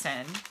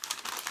Edmondson.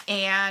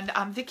 And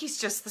Vicki's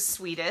just the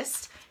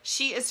sweetest.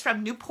 She is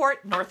from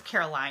Newport, North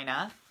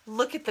Carolina.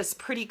 Look at this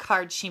pretty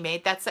card she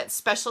made. That's that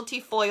specialty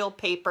foil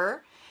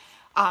paper,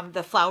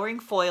 the flowering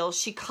foil.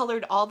 She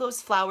colored all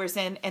those flowers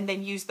in and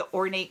then used the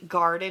ornate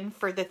garden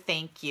for the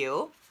thank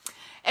you.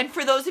 And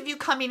for those of you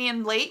coming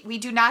in late, we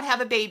do not have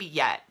a baby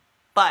yet,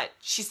 but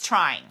she's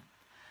trying.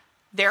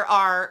 There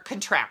are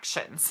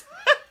contractions.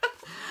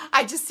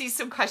 I just see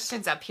some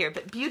questions up here,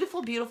 but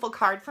beautiful, beautiful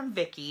card from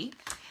Vicki.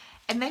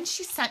 And then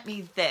she sent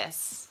me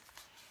this.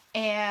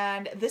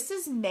 And this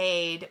is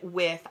made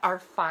with our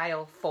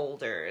file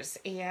folders.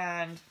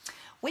 And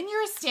when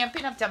you're a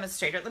Stampin' Up!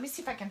 Demonstrator, let me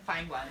see if I can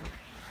find one.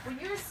 When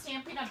you're a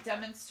Stampin' Up!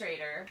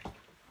 Demonstrator,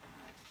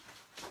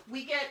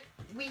 we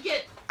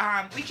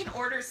can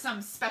order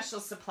some special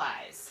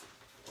supplies.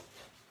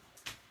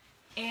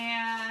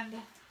 And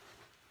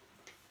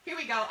here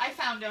we go. I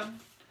found them.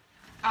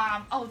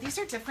 Oh, these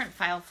are different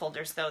file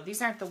folders, though.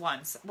 These aren't the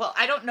ones. Well,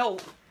 I don't know.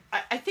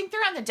 I think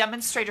they're on the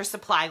demonstrator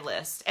supply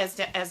list.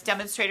 As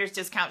demonstrators,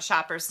 discount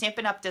shoppers,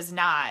 Stampin' Up! Does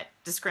not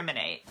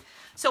discriminate.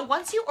 So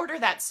once you order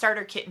that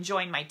starter kit and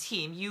join my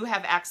team, you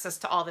have access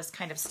to all this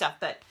kind of stuff.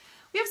 But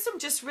we have some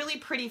just really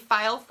pretty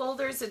file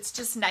folders. It's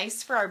just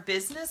nice for our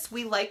business.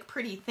 We like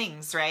pretty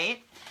things,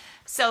 right?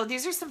 So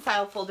these are some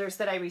file folders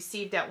that I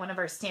received at one of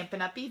our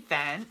Stampin' Up!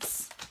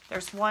 Events.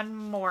 There's one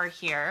more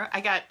here.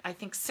 I got, I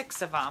think,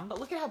 6 of them, but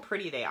look at how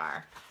pretty they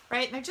are,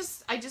 right? And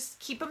I just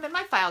keep them in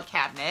my file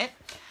cabinet.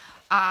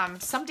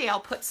 Someday I'll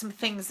put some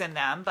things in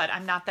them, but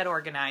I'm not that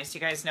organized.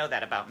 You guys know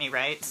that about me,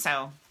 right?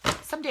 So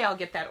someday I'll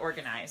get that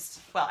organized.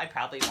 Well, I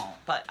probably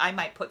won't, but I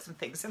might put some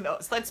things in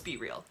those. Let's be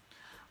real.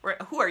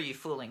 Who are you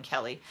fooling,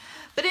 Kelly?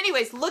 But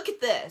anyways, look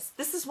at this.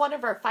 This is one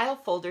of our file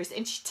folders,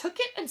 and she took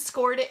it and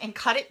scored it and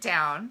cut it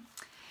down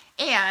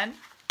and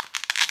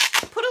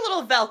put a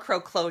little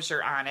Velcro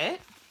closure on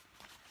it.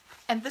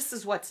 And this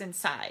is what's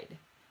inside.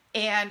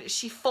 And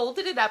she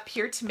folded it up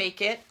here to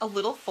make it a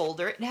little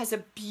folder. It has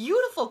a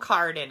beautiful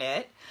card in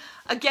it.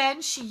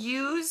 Again, she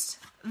used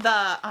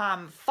the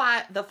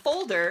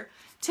folder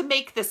to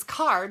make this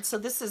card. So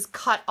this is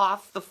cut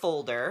off the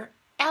folder.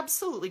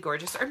 Absolutely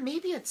gorgeous. Or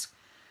maybe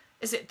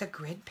is it the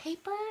grid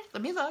paper?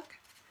 Let me look.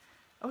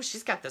 Oh,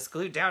 she's got this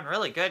glued down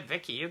really good.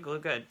 Vicki, you glue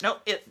good. No,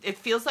 it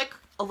feels like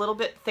a little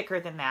bit thicker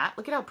than that.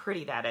 Look at how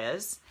pretty that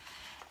is.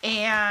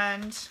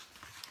 And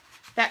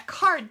that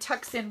card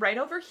tucks in right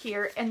over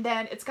here, and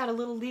then it's got a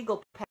little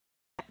legal pad.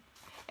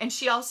 And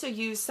she also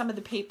used some of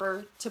the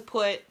paper to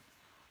put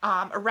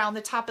around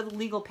the top of the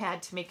legal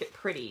pad to make it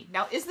pretty.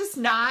 Now, is this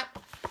not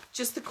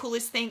just the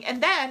coolest thing?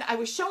 And then I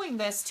was showing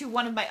this to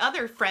one of my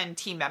other friend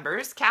team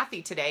members,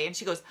 Kathy, today, and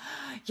she goes,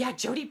 yeah,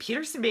 Jody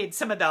Peterson made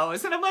some of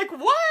those. And I'm like,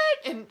 what?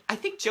 And I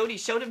think Jody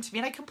showed them to me,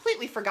 and I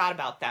completely forgot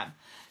about them.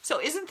 So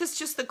isn't this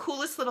just the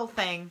coolest little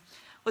thing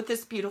with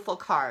this beautiful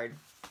card?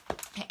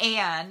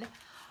 And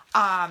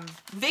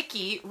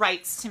Vicky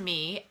writes to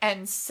me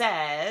and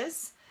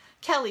says,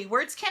 Kelly,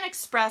 words can't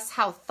express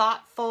how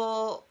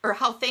thoughtful or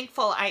how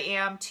thankful I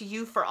am to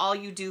you for all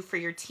you do for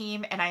your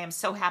team, and I am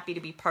so happy to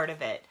be part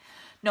of it.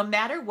 No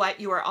matter what,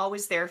 you are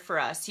always there for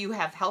us. You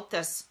have helped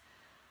us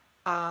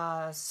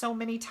so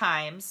many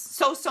times,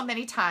 so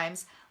many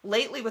times.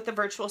 Lately with the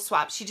virtual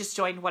swap, she just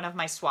joined one of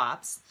my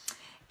swaps.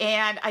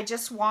 And I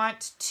just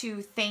want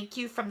to thank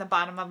you from the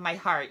bottom of my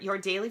heart. Your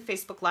daily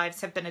Facebook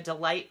Lives have been a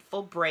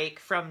delightful break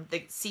from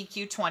the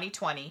CQ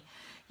 2020.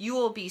 You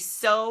will be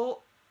so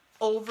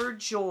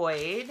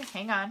overjoyed,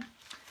 hang on,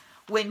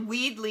 when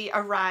Weedley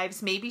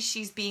arrives. Maybe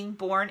she's being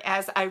born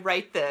as I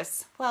write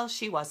this. Well,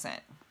 she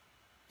wasn't.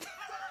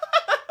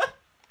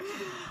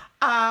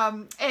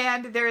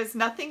 And there is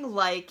nothing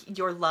like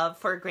your love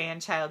for a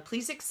grandchild.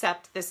 Please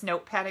accept this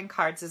notepad and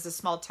cards as a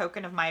small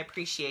token of my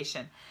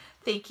appreciation.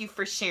 Thank you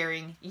for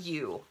sharing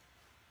you.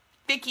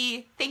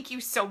 Vicki, thank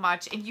you so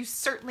much. And you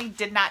certainly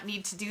did not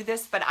need to do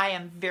this, but I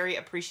am very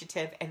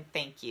appreciative and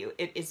thank you.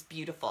 It is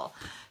beautiful.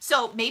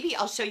 So maybe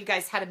I'll show you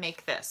guys how to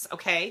make this,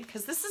 okay?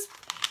 Because this is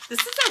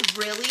a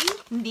really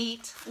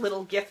neat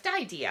little gift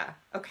idea,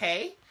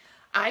 okay?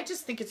 I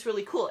just think it's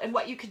really cool. And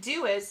what you could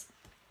do is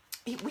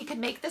we could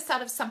make this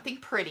out of something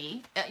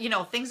pretty. You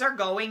know, things are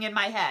going in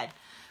my head.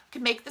 We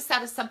could make this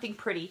out of something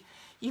pretty.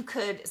 You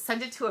could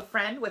send it to a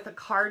friend with a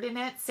card in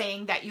it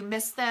saying that you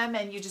miss them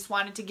and you just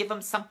wanted to give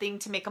them something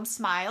to make them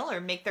smile or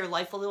make their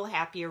life a little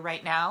happier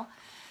right now.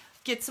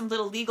 Get some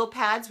little legal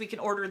pads. We can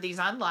order these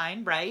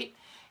online, right?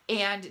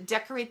 And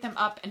decorate them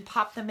up and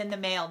pop them in the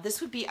mail.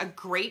 This would be a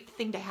great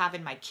thing to have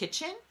in my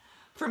kitchen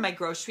for my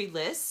grocery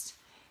list.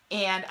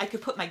 And I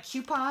could put my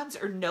coupons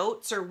or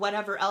notes or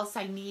whatever else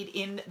I need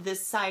in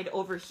this side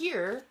over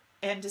here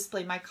and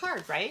display my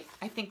card, right?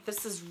 I think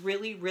this is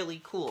really,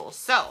 really cool.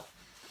 So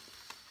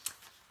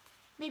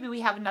maybe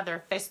we have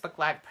another Facebook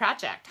Live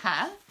project,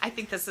 huh? I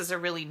think this is a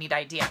really neat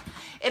idea.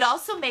 It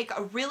also make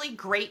a really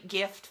great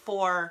gift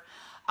for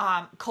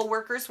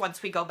coworkers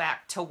once we go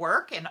back to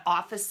work, in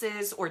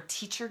offices, or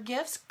teacher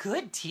gifts.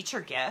 Good teacher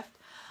gift.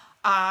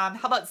 How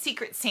about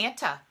Secret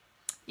Santa?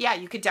 Yeah,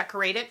 you could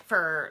decorate it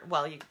for,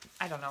 well,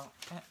 I don't know.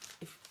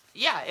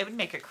 Yeah, it would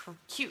make a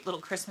cute little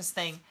Christmas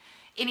thing.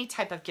 Any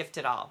type of gift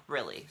at all,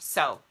 really.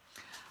 So,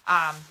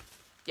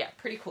 yeah,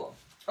 pretty cool.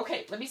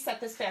 Okay, let me set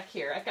this back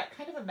here. I've got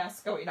kind of a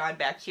mess going on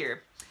back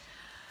here.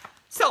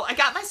 So I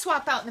got my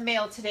swap out in the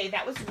mail today.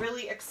 That was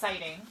really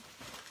exciting.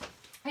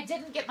 I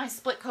didn't get my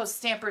Split Coast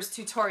Stampers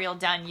tutorial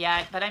done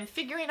yet, but I'm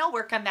figuring I'll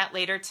work on that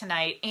later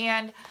tonight.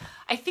 And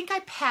I think I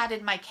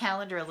padded my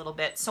calendar a little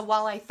bit. So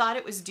while I thought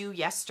it was due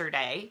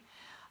yesterday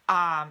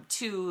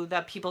to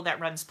the people that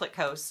run Split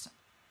Coast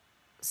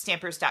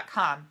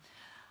Stampers.com,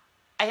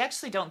 I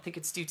actually don't think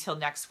it's due till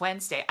next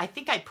Wednesday. I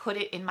think I put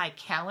it in my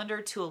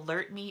calendar to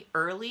alert me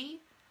early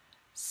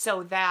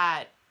so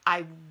that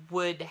I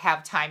would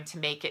have time to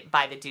make it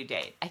by the due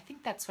date. I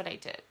think that's what I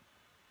did.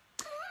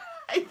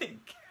 I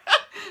think.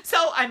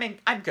 So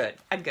I'm good.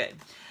 I'm good.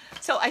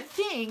 So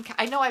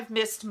I know I've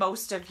missed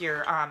most of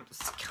your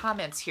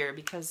comments here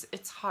because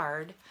it's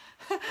hard.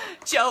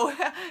 Joe,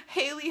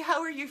 Haley,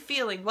 how are you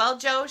feeling? Well,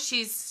 Joe,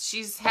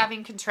 she's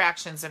having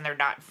contractions and they're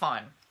not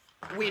fun.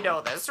 We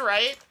know this,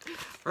 right?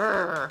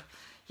 Urgh.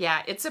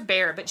 Yeah, it's a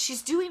bear, but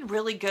she's doing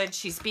really good.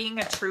 She's being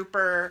a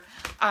trooper.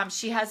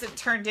 She hasn't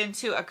turned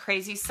into a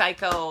crazy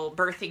psycho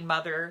birthing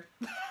mother.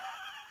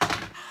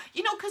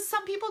 You know, because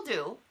some people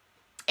do.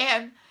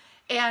 And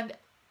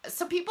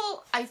some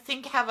people, I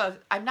think,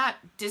 I'm not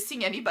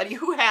dissing anybody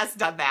who has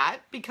done that,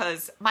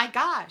 because, my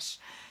gosh,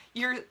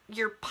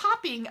 you're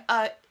popping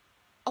a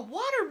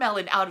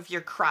watermelon out of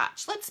your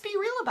crotch. Let's be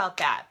real about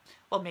that.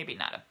 Well, maybe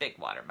not a big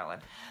watermelon.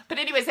 But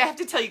anyways, I have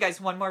to tell you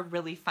guys one more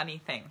really funny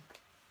thing.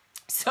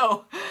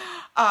 So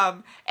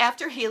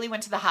after Haley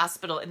went to the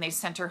hospital and they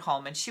sent her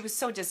home, and she was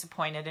so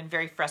disappointed and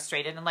very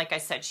frustrated. And like I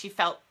said, she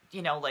felt,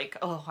 you know, like,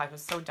 oh, I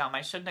was so dumb.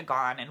 I shouldn't have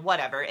gone and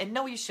whatever. And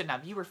no, you shouldn't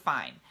have. You were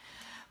fine.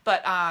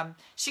 But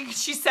she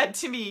said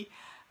to me,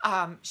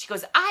 she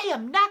goes, I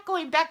am not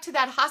going back to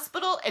that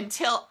hospital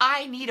until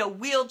I need a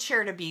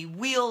wheelchair to be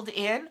wheeled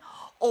in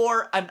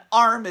or an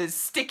arm is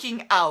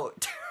sticking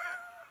out.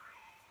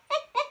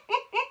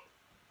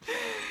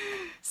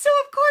 So,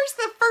 of course,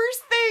 the first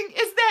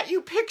thing is that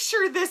you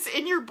picture this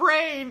in your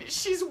brain.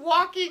 She's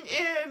walking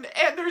in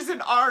and there's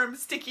an arm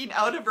sticking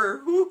out of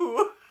her.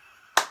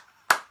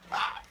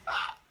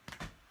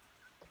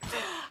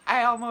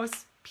 I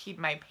almost peed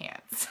my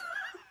pants.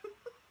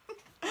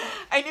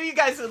 I knew you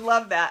guys would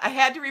love that. I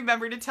had to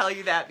remember to tell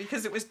you that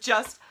because it was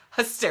just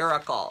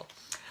hysterical.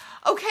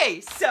 Okay,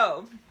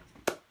 so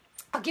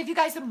a I'll give you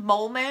guys a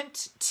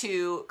moment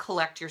to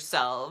collect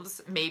yourselves.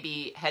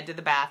 Maybe head to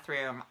the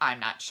bathroom. I'm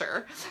not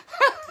sure.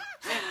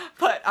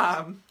 But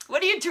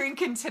what are you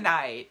drinking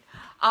tonight?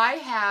 I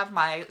have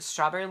my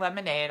strawberry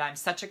lemonade. I'm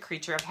such a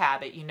creature of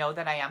habit. You know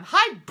that I am.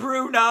 Hi,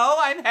 Bruno.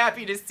 I'm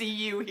happy to see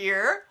you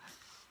here.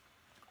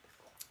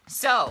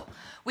 So,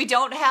 we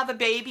don't have a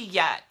baby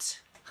yet.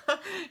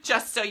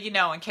 Just so you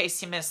know, in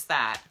case you missed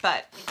that.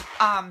 But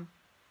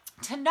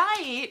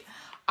tonight,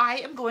 I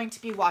am going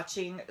to be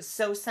watching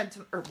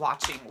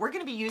we're going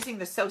to be using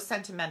the So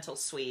Sentimental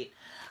Suite.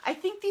 I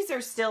think these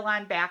are still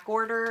on back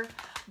order,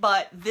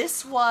 but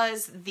this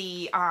was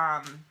the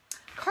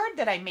card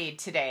that I made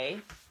today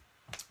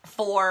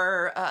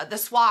for the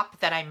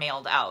swap that I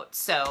mailed out.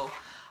 So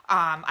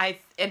I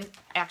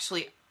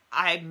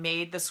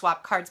made the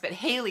swap cards, but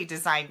Haley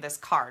designed this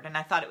card, and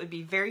I thought it would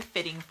be very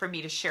fitting for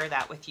me to share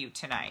that with you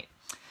tonight.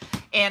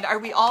 And are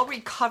we all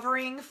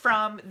recovering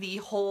from the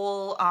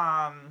whole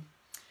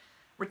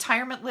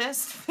retirement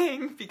list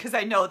thing? Because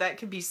I know that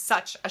can be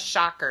such a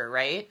shocker,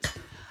 right?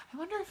 I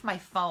wonder if my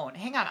phone,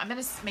 hang on, I'm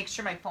going to make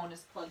sure my phone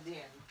is plugged in.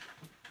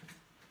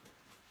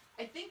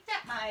 I think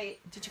that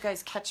did you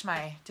guys catch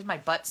did my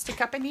butt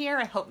stick up in here?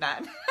 I hope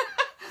not.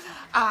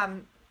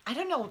 I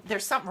don't know,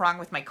 there's something wrong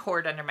with my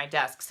cord under my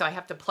desk, so I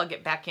have to plug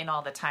it back in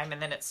all the time, and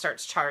then it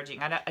starts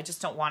charging. I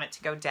just don't want it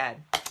to go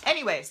dead.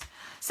 Anyways,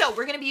 so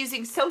we're going to be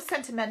using So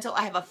Sentimental.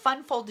 I have a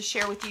fun fold to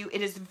share with you.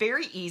 It is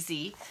very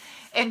easy,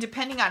 and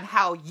depending on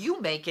how you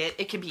make it,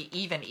 it can be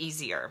even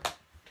easier.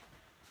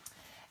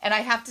 And I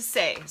have to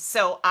say,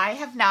 so I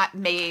have not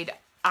made,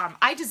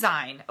 I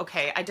design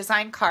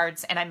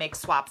cards, and I make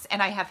swaps,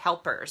 and I have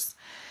helpers.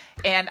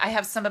 And I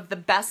have some of the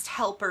best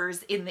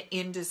helpers in the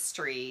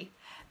industry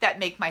that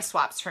make my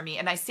swaps for me.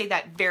 And I say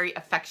that very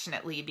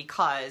affectionately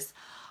because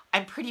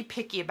I'm pretty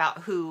picky about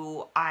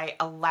who I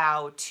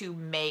allow to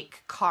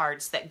make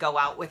cards that go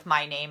out with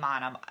my name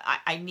on them.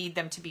 I need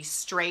them to be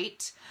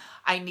straight.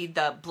 I need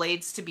the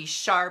blades to be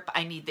sharp.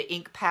 I need the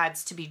ink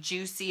pads to be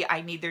juicy.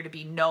 I need there to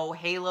be no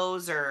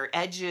halos or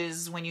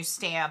edges when you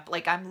stamp.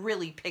 Like, I'm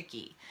really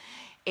picky.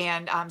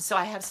 And so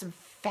I have some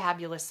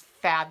fabulous,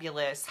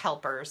 fabulous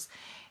helpers.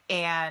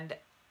 And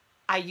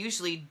I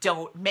usually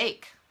don't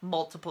make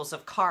multiples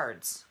of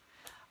cards.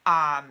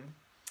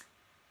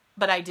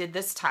 But I did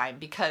this time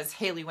because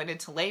Haley went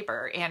into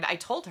labor, and I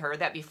told her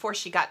that before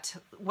she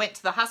went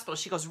to the hospital,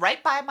 she goes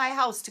right by my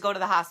house to go to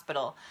the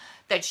hospital,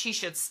 that she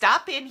should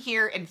stop in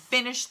here and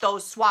finish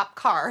those swap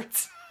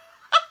cards.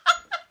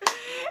 And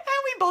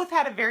we both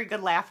had a very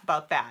good laugh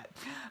about that.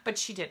 But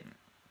she didn't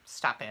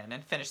stop in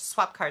and finish the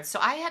swap cards. So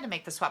I had to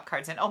make the swap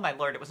cards, and oh my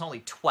Lord, it was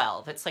only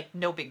 12. It's like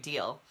no big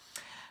deal.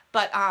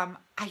 But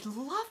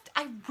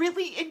I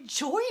really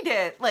enjoyed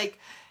it. Like,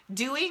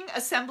 doing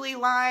assembly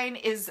line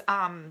is,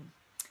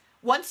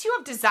 once you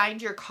have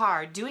designed your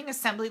card, doing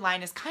assembly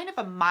line is kind of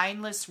a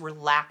mindless,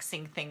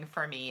 relaxing thing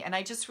for me. And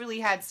I just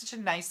really had such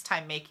a nice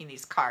time making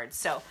these cards.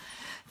 So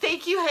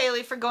thank you,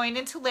 Haley, for going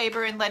into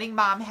labor and letting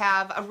Mom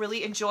have a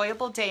really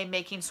enjoyable day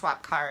making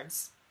swap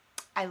cards.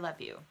 I love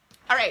you.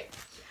 All right,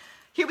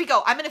 here we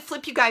go. I'm going to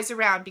flip you guys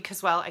around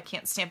because, well, I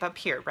can't stamp up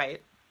here,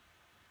 right?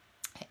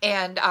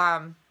 And,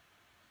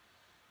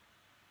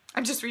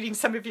 I'm just reading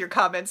some of your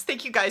comments.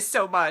 Thank you guys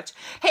so much.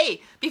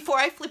 Hey, before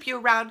I flip you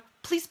around,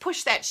 please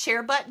push that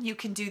share button. You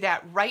can do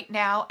that right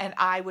now, and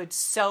I would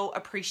so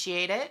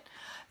appreciate it.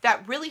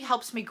 That really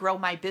helps me grow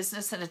my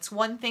business, and it's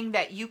one thing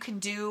that you can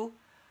do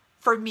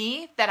for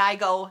me that I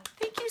go,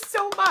 thank you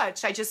so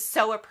much. I just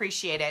so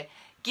appreciate it.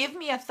 Give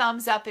me a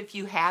thumbs up if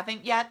you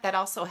haven't yet. That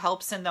also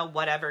helps in the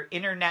whatever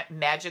internet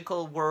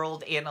magical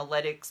world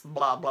analytics,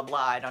 blah, blah, blah.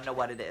 I don't know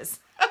what it is.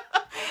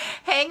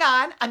 Hang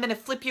on, I'm going to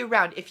flip you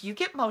around. If you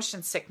get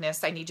motion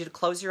sickness, I need you to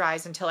close your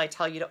eyes until I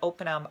tell you to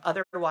open them.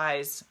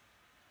 Otherwise,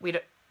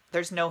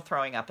 there's no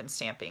throwing up and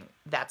stamping.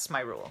 That's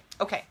my rule.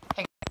 Okay,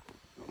 hang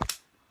on.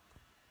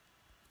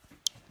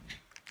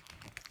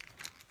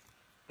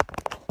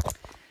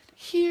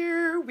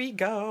 Here we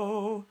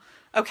go.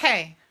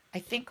 Okay, I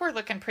think we're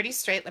looking pretty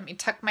straight. Let me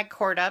tuck my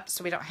cord up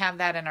so we don't have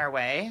that in our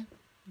way.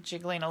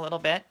 Jiggling a little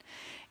bit.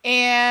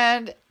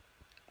 And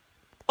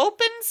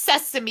open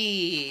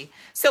sesame.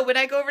 So when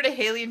I go over to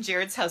Haley and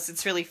Jared's house,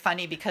 it's really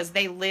funny because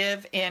they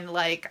live in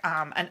like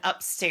an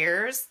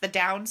upstairs. The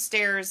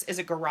downstairs is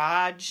a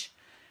garage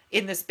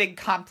in this big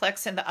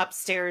complex, and the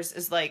upstairs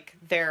is like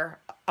their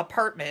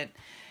apartment.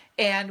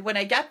 And when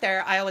I get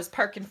there, I always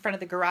park in front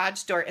of the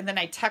garage door, and then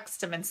I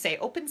text them and say,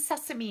 open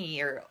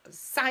sesame, or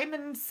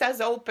Simon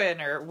says open,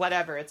 or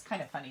whatever. It's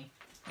kind of funny.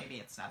 Maybe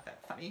it's not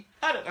that funny.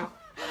 I don't know.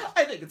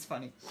 I think it's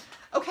funny.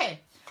 Okay.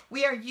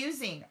 We are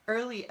using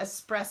Early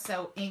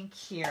Espresso ink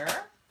here.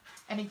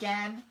 And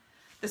again,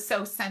 the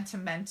So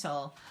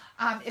Sentimental.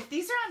 If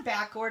these are on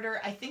back order,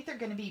 I think they're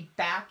going to be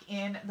back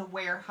in the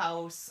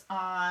warehouse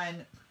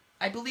on,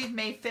 I believe,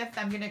 May 5th.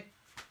 I'm going to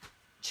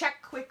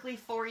check quickly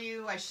for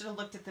you. I should have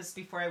looked at this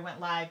before I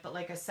went live. But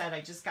like I said, I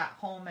just got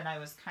home and I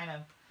was kind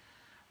of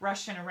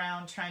rushing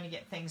around trying to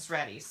get things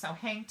ready. So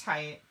hang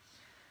tight.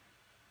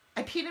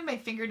 I painted my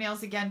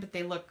fingernails again, but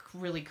they look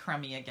really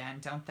crummy again,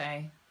 don't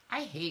they?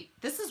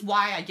 This is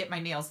why I get my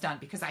nails done,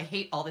 because I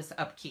hate all this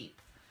upkeep.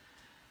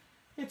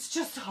 It's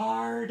just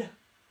hard.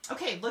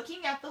 Okay,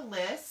 looking at the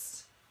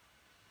list.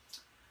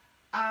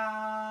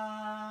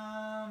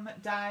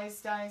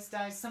 Dies.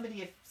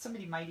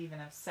 Somebody might even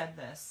have said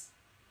this.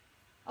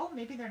 Oh,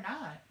 maybe they're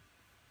not.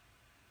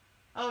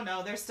 Oh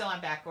no, they're still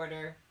on back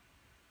order.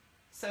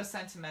 So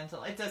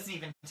sentimental. It doesn't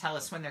even tell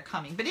us when they're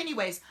coming. But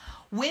anyways,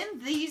 when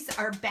these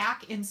are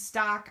back in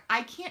stock,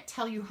 I can't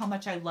tell you how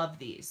much I love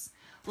these.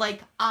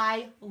 Like,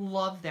 I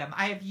love them.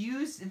 I have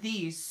used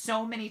these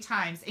so many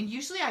times, and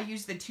usually I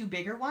use the 2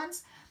 bigger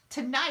ones.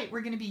 Tonight,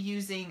 we're going to be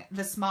using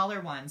the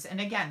smaller ones.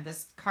 And again,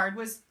 this card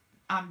was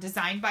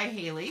designed by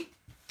Haley.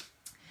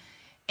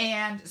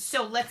 And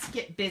so let's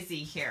get busy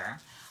here.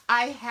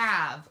 I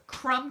have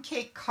Crumb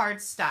Cake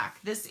cardstock.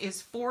 This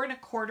is 4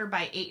 1/4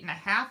 by 8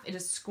 1/2. It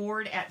is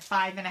scored at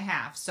 5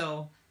 1/2.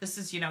 So this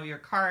is, you know, your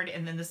card,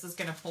 and then this is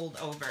going to fold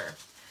over.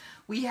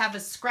 We have a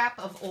scrap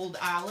of Old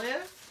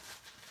Olive.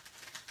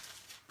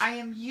 I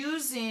am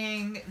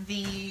using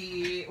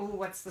the,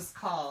 what's this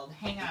called?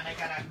 Hang on, I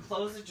gotta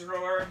close a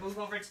drawer, move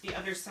over to the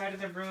other side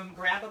of the room,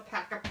 grab a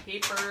pack of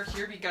paper.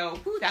 Here we go.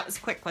 Ooh, that was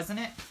quick,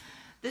 wasn't it?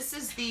 This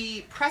is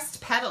the Pressed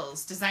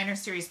Petals Designer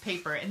Series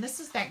paper, and this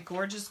is that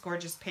gorgeous,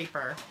 gorgeous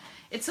paper.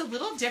 It's a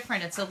little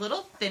different. It's a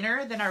little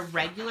thinner than our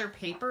regular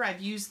paper. I've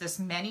used this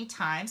many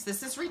times.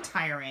 This is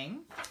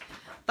retiring,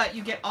 but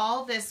you get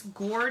all this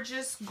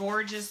gorgeous,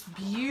 gorgeous,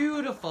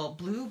 beautiful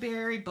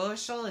blueberry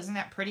bushel. Isn't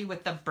that pretty,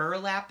 with the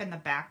burlap in the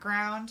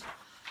background?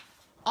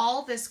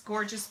 All this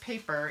gorgeous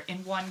paper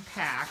in one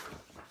pack.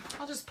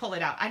 I'll just pull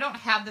it out. I don't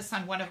have this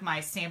on one of my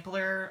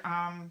sampler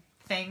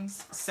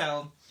things,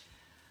 so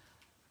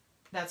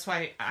that's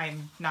why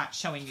I'm not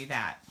showing you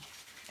that.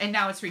 And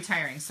now it's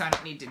retiring, so I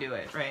don't need to do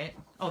it, right?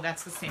 Oh,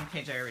 that's the same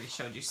page I already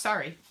showed you.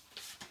 Sorry.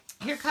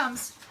 Here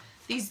comes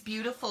these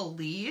beautiful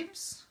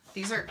leaves.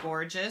 These are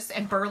gorgeous.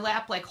 And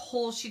burlap, like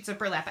whole sheets of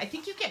burlap. I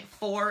think you get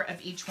 4 of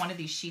each one of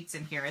these sheets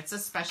in here. It's a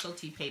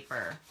specialty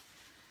paper.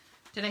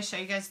 Did I show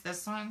you guys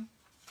this one?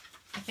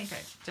 Did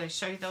I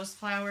show you those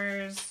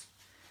flowers?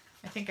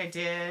 I think I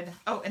did.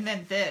 Oh, and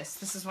then this.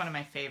 This is one of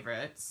my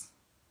favorites.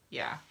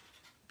 Yeah.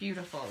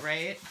 Beautiful,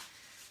 right?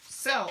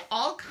 So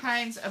all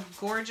kinds of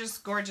gorgeous,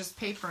 gorgeous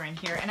paper in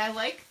here. And I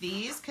like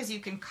these because you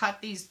can cut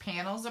these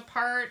panels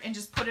apart and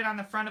just put it on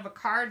the front of a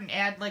card and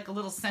add like a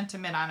little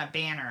sentiment on a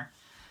banner.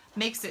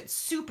 Makes it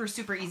super,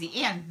 super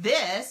easy. And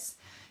this,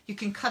 you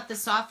can cut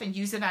this off and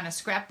use it on a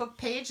scrapbook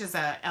page as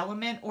an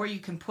element, or you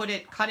can cut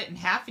it in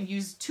half and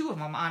use 2 of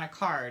them on a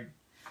card.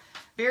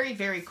 Very,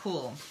 very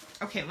cool.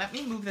 Okay, let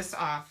me move this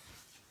off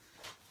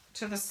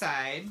to the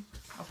side.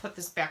 I'll put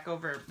this back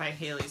over by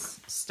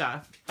Haley's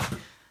stuff.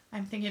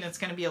 I'm thinking it's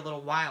going to be a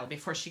little while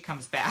before she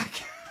comes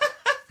back.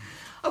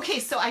 Okay,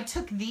 so I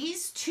took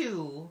these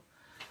 2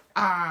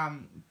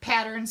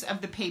 patterns of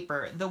the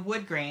paper, the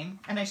wood grain,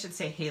 and I should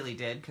say Haley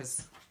did,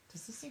 because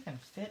does this even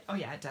fit? Oh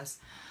yeah, it does.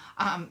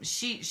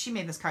 She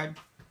made this card.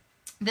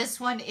 This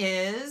one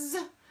is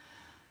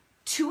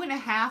 2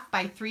 1/2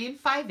 by 3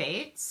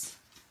 5/8.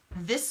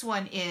 This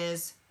one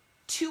is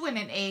 2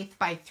 1/8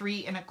 by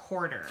 3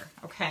 1/4.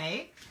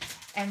 Okay,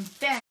 and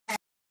then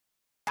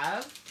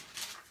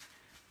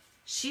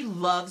she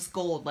loves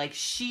gold. Like,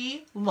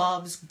 she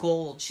loves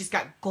gold. She's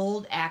got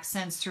gold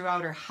accents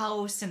throughout her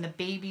house and the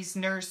baby's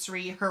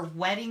nursery. Her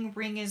wedding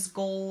ring is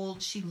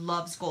gold. She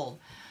loves gold.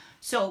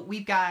 So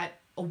we've got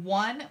a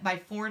 1 by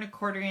 4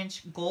 1/4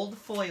 inch gold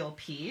foil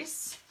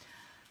piece.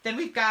 Then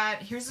we've got,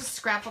 here's a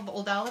scrap of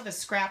Old Olive, a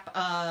scrap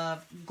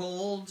of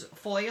gold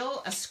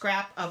foil, a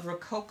scrap of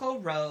Rococo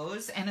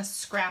Rose, and a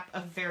scrap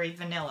of Very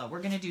Vanilla.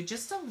 We're going to do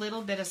just a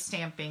little bit of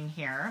stamping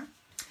here.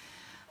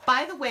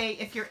 By the way,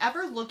 if you're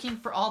ever looking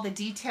for all the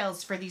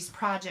details for these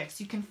projects,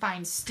 you can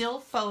find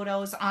still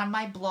photos on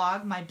my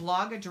blog. My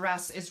blog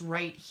address is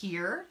right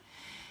here.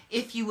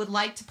 If you would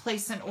like to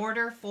place an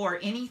order for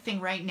anything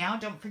right now,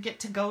 don't forget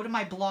to go to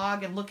my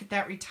blog and look at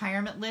that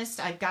retirement list.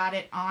 I've got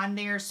it on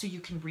there so you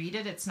can read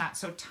it. It's not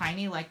so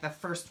tiny like the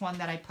first one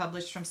that I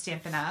published from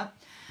Stampin' Up.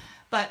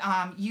 But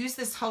use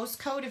this host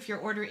code if your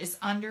order is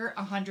under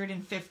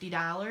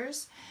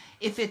 $150.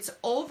 If it's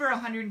over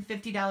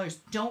 $150,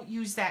 don't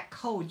use that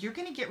code. You're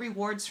going to get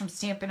rewards from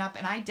Stampin' Up,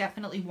 and I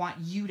definitely want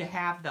you to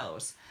have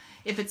those.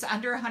 If it's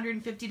under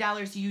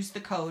 $150, use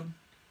the code.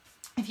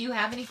 If you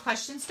have any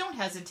questions, don't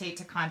hesitate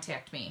to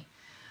contact me.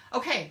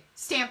 Okay,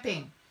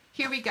 stamping.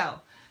 Here we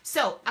go.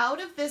 So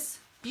out of this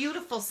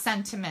beautiful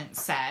sentiment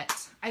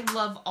set, I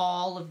love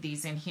all of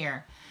these in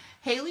here.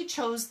 Haley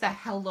chose the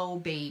Hello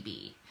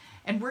Baby,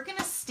 and we're going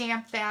to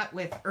stamp that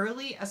with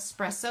Early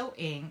Espresso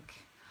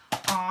ink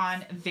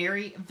on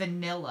Very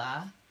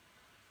Vanilla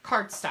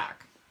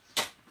cardstock.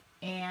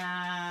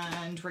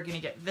 And we're going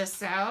to get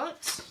this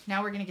out.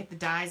 Now we're going to get the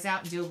dies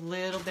out and do a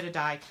little bit of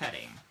die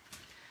cutting.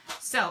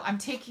 So I'm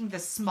taking the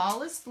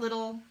smallest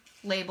little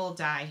label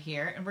die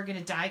here, and we're going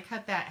to die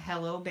cut that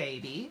Hello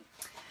Baby.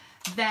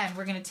 Then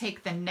we're going to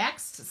take the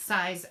next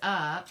size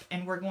up,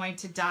 and we're going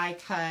to die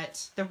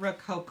cut the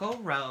Rococo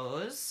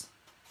Rose.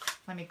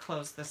 Let me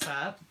close this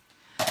up.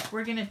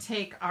 We're going to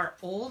take our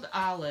Old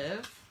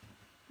Olive.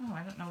 Oh,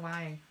 I don't know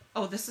why.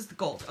 Oh, this is the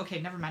gold. Okay,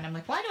 never mind. I'm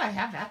like, why do I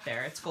have that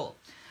there? It's gold.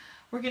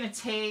 We're going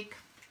to take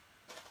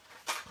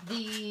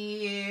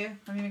the,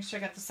 let me make sure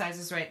I got the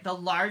sizes right, the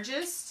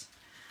largest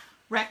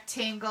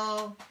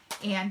rectangle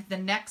and the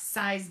next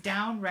size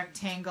down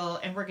rectangle,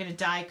 and we're going to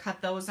die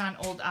cut those on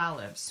old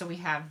olive. So we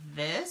have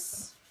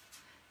this,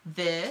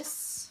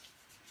 the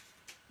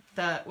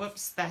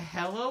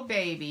Hello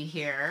Baby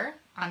here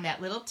on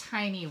that little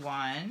tiny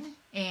one,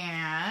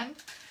 and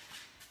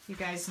you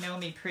guys know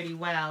me pretty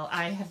well.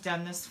 I have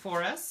done this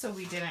for us, so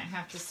we didn't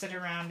have to sit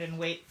around and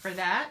wait for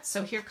that.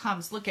 So here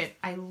comes, look at,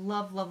 I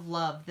love, love,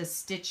 love the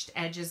stitched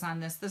edges on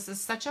this. This is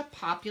such a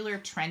popular,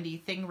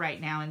 trendy thing right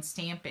now in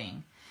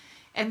stamping.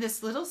 And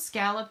this little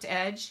scalloped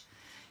edge,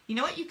 you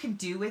know what you can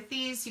do with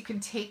these? You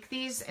can take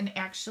these and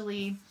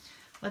actually,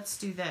 let's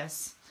do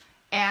this,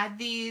 add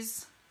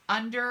these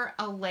under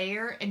a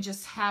layer and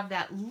just have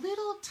that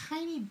little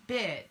tiny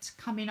bit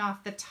coming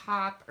off the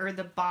top or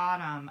the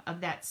bottom of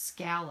that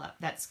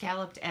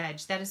scalloped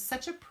edge. That is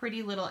such a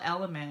pretty little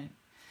element.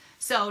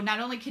 So not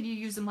only can you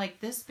use them like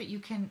this, but you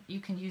can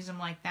use them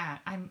like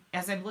that.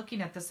 As I'm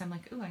looking at this, I'm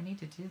like, ooh, I need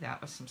to do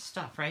that with some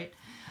stuff, right?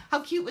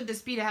 How cute would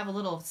this be to have a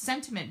little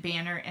sentiment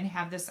banner and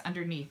have this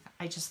underneath?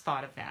 I just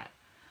thought of that.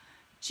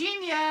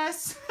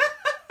 Genius!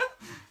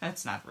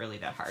 That's not really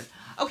that hard.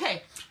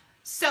 Okay,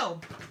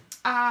 so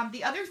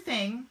the other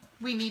thing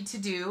we need to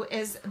do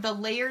is the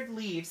layered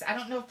leaves. I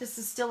don't know if this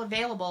is still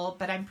available,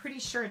 but I'm pretty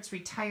sure it's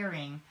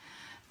retiring.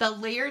 The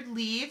layered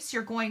leaves,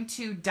 you're going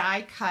to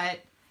die cut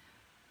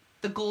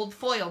the gold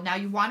foil. Now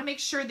you want to make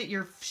sure that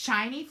your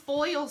shiny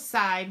foil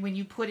side, when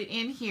you put it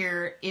in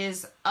here,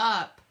 is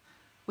up.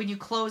 When you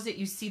close it,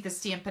 you see the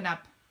Stampin'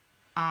 Up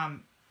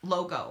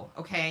logo,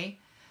 okay?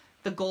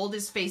 The gold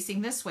is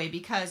facing this way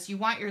because you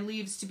want your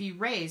leaves to be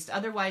raised.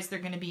 Otherwise, they're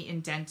going to be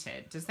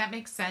indented. Does that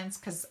make sense?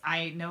 Because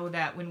I know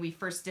that when we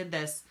first did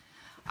this,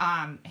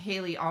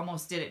 Haley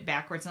almost did it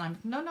backwards. And I'm,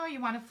 no, you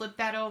want to flip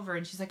that over.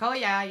 And she's like, oh,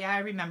 yeah, I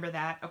remember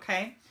that.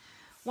 Okay.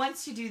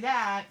 Once you do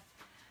that,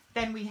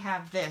 then we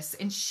have this.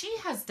 And she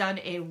has done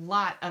a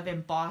lot of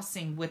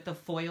embossing with the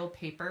foil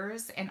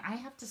papers. And I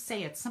have to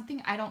say, it's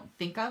something I don't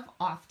think of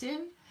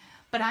often.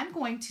 But I'm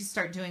going to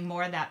start doing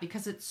more of that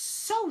because it's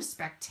so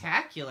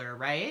spectacular,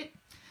 right?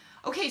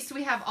 Okay, so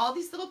we have all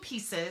these little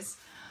pieces.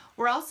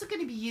 We're also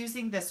going to be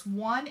using this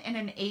 1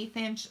 1/8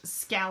 inch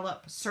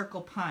scallop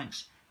circle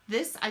punch.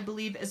 This, I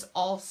believe, is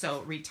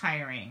also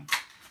retiring.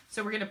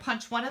 So we're going to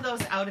punch one of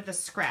those out of the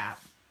scrap.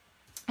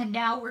 And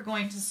now we're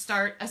going to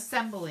start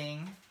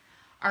assembling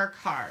our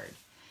card.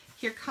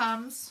 Here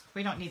comes,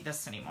 we don't need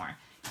this anymore.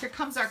 Here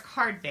comes our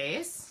card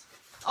base.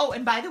 Oh,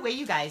 and by the way,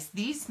 you guys,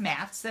 these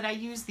mats that I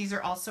use, these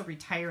are also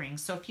retiring.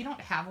 So if you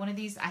don't have one of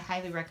these, I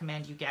highly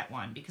recommend you get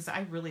one because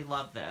I really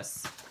love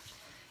this.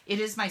 It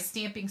is my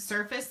stamping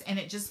surface and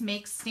it just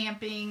makes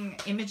stamping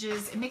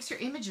images, it makes your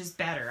images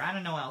better. I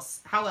don't know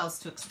how else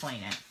to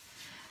explain it.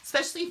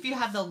 Especially if you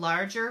have the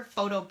larger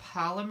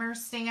photopolymer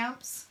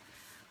stamps.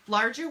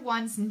 Larger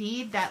ones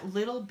need that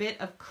little bit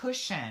of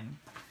cushion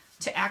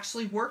to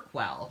actually work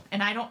well.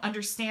 And I don't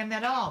understand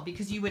that at all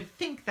because you would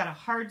think that a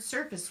hard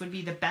surface would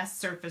be the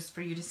best surface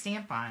for you to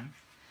stamp on.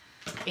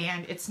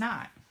 And it's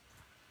not.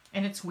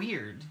 And it's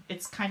weird.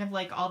 It's kind of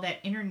like all that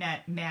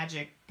internet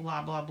magic,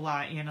 blah, blah,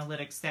 blah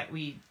analytics that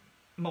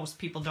most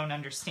people don't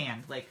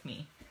understand, like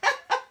me.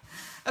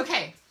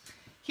 Okay,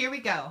 here we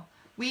go.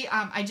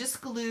 I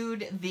just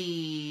glued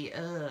the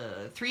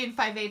 3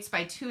 5/8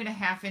 by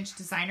 2.5 inch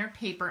designer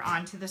paper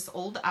onto this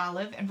old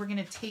olive, and we're going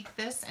to take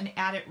this and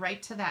add it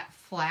right to that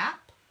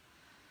flap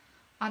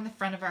on the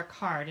front of our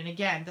card. And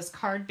again, this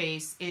card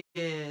base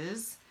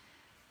is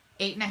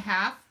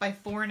 8.5 by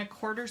 4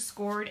 1/4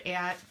 scored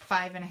at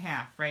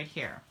 5.5 right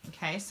here.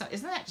 Okay, so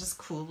isn't that just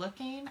cool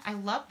looking? I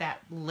love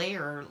that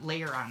layer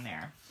on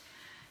there.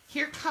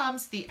 Here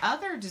comes the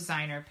other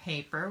designer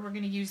paper. We're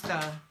going to use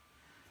the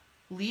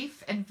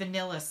leaf and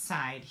vanilla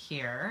side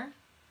here.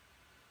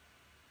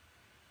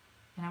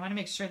 And I want to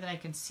make sure that I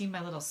can see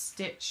my little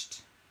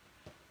stitched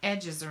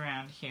edges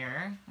around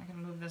here. I'm going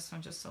to move this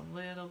one just a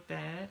little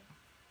bit.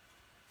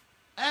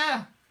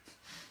 Ah!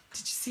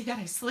 Did you see that?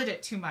 I slid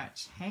it too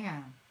much. Hang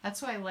on.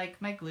 That's why I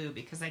like my glue,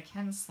 because I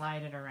can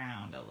slide it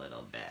around a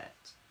little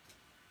bit.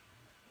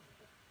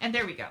 And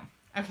there we go.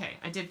 Okay,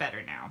 I did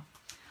better now.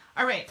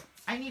 All right,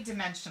 I need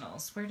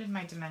dimensionals. Where did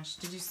my dimensions?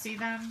 Did you see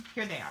them?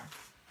 Here they are.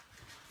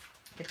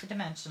 Get the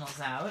dimensionals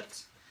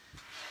out.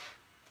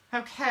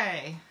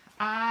 Okay,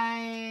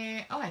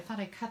 I thought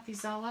I cut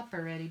these all up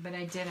already, but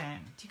I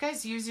didn't. Do you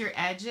guys use your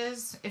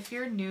edges? If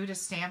you're new to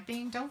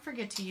stamping, don't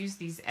forget to use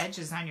these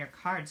edges on your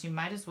cards. You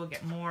might as well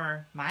get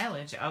more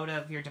mileage out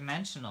of your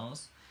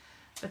dimensionals.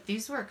 But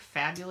these work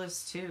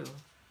fabulous too.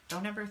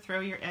 Don't ever throw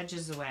your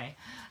edges away.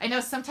 I know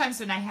sometimes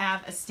when I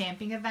have a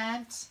stamping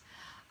event,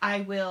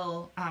 I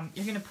will,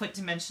 you're going to put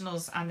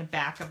dimensionals on the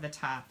back of the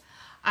top.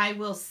 I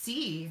will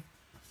see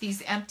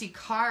these empty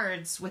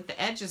cards with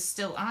the edges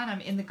still on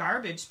them in the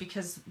garbage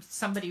because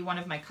one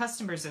of my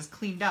customers has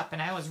cleaned up, and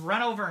I always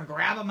run over and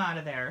grab them out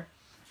of there.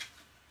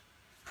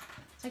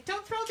 It's like,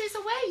 don't throw these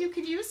away, you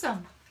can use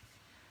them.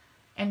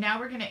 And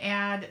now we're going to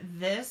add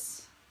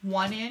this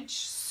 1-inch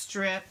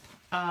strip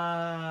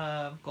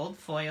of gold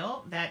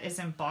foil that is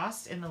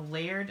embossed in the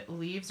layered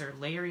leaves or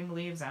layering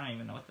leaves. I don't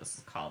even know what this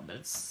is called, but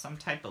it's some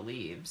type of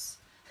leaves.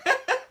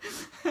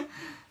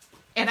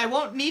 And I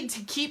won't need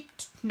to keep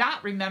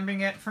not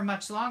remembering it for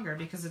much longer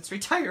because it's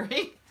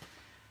retiring.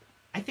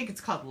 I think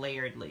it's called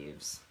layered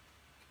leaves.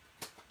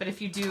 But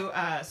if you do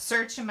a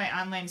search in my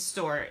online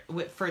store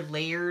for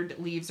layered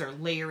leaves or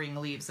layering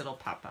leaves, it'll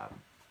pop up.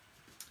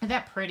 Isn't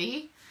that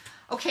pretty?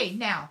 Okay,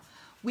 now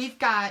we've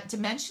got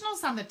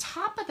dimensionals on the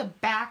top of the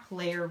back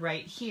layer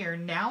right here.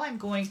 Now I'm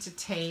going to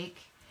take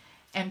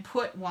and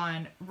put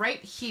one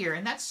right here,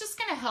 and that's just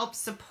going to help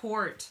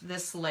support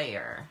this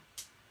layer.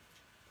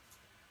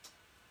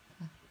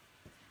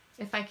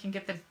 If I can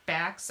get the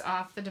backs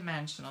off the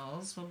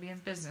dimensionals, we'll be in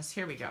business.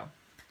 Here we go.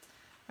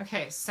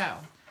 Okay, so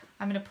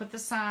I'm going to put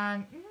this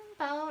on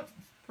about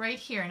right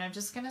here, and I'm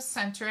just going to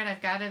center it.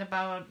 I've got it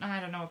about,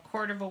 I don't know,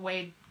 quarter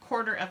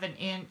of an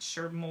inch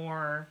or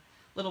more,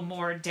 a little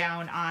more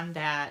down on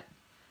that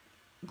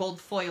gold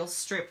foil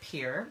strip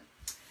here.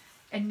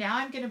 And now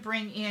I'm going to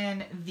bring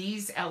in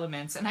these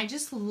elements, and I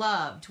just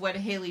loved what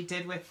Haley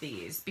did with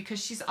these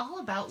because she's all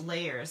about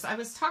layers. I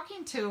was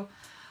talking to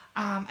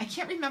I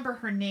can't remember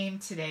her name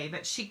today,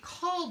 but she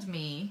called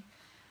me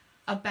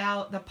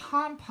about the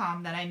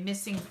pom-pom that I'm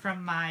missing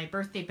from my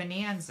birthday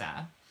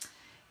bonanza.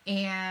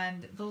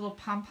 And the little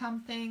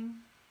pom-pom thing,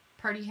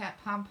 party hat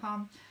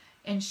pom-pom.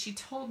 And she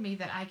told me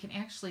that I can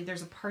actually,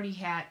 there's a party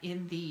hat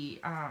in the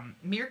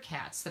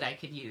meerkats that I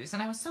could use.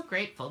 And I was so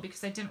grateful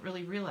because I didn't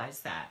really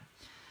realize that.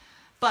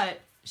 But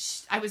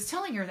I was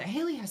telling her that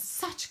Haley has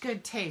such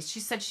good taste. She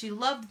said she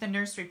loved the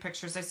nursery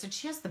pictures. I said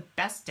she has the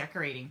best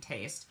decorating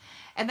taste.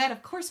 And that,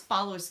 of course,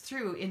 follows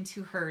through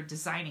into her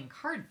designing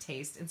card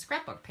taste and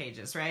scrapbook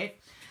pages, right?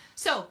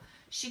 So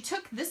she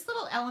took this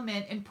little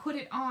element and put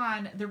it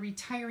on the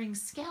retiring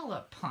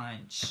scallop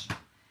punch.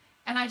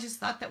 And I just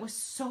thought that was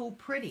so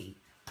pretty.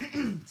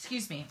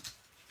 Excuse me.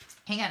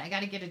 Hang on, I got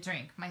to get a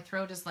drink. My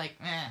throat is like,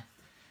 eh.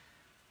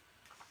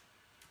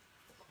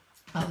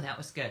 Oh, that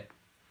was good.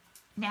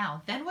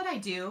 Now, then what I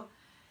do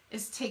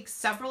is take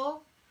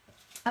several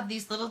of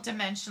these little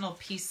dimensional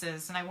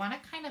pieces, and I want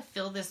to kind of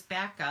fill this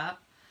back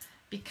up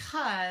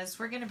because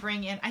we're going to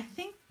bring in, I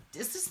think,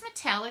 is this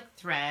metallic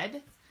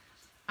thread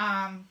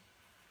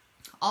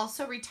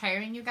also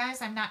retiring, you guys?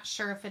 I'm not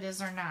sure if it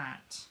is or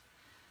not.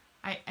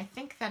 I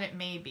think that it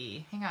may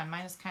be. Hang on,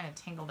 mine is kind of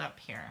tangled up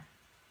here.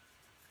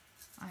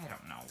 I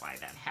don't know why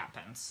that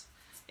happens.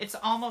 It's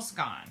almost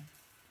gone.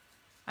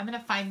 I'm going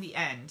to find the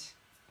end.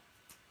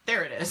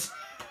 There it is.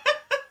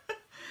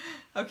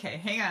 Okay,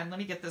 hang on. Let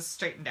me get this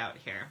straightened out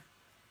here.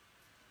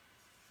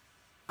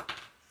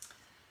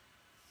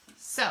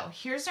 So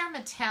here's our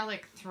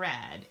metallic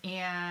thread,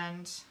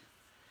 and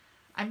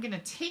I'm going to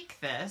take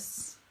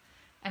this,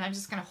 and I'm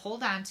just going to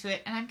hold on to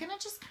it, and I'm going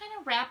to just kind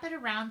of wrap it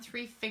around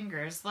 3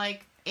 fingers,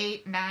 like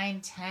 8,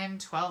 9, 10,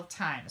 12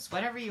 times,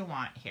 whatever you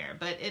want here.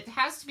 But it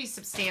has to be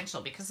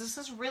substantial because this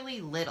is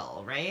really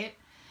little, right?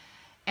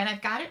 And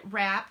I've got it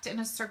wrapped in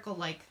a circle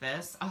like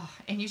this. Oh,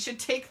 and you should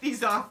take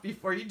these off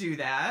before you do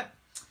that.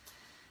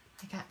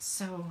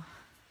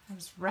 I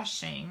was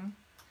rushing.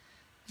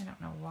 I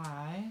don't know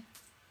why.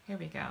 Here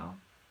we go.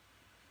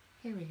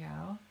 Here we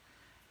go.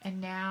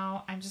 And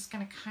now I'm just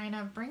going to kind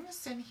of bring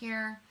this in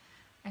here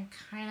and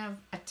kind of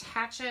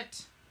attach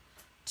it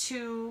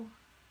to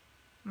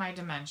my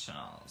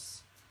dimensionals.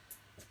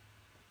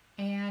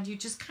 And you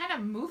just kind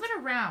of move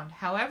it around.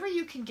 However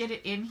you can get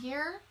it in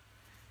here,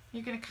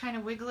 you're going to kind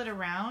of wiggle it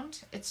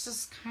around. It's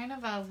just kind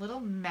of a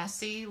little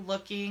messy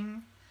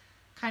looking,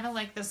 kind of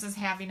like this is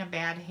having a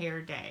bad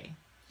hair day.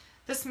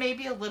 This may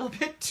be a little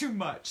bit too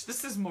much.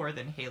 This is more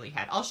than Haley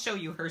had. I'll show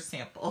you her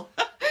sample.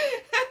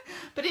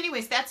 But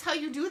anyways, that's how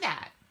you do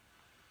that.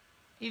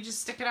 You just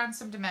stick it on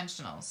some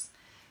dimensionals.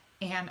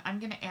 And I'm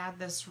going to add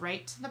this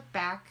right to the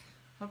back.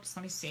 Oops,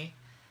 let me see.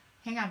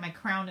 Hang on, my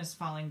crown is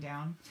falling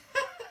down.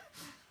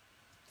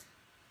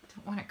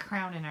 Don't want a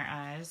crown in our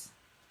eyes.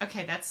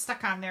 Okay, that's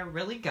stuck on there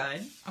really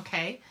good.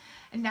 Okay,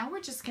 and now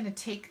we're just going to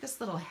take this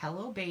little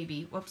Hello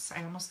Baby. Whoops,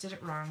 I almost did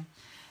it wrong.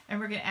 And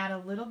we're going to add a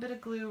little bit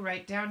of glue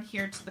right down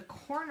here to the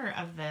corner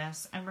of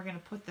this, and we're going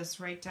to put this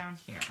right down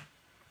here.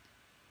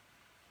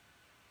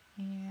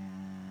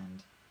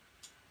 And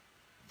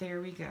there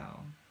we go.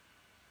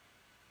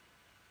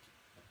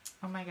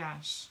 Oh my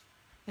gosh.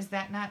 Is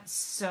that not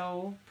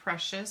so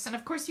precious? And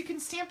of course you can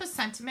stamp a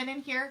sentiment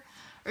in here,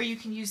 or you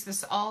can use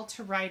this all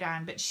to write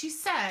on. But she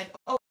said,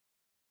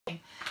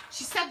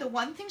 she said the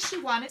one thing she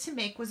wanted to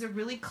make was a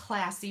really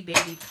classy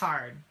baby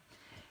card.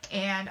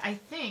 And I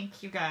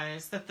think, you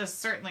guys, that this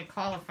certainly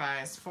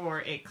qualifies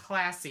for a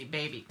classy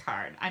baby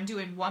card. I'm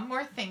doing one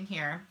more thing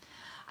here.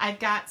 I've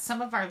got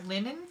some of our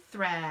linen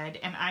thread,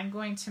 and I'm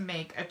going to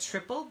make a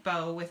triple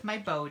bow with my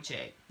bow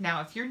jig.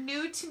 Now, if you're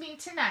new to me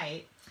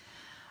tonight,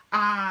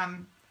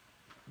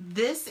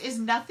 this is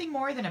nothing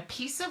more than a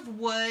piece of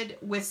wood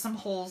with some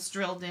holes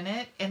drilled in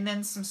it, and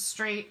then some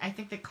straight, I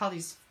think they call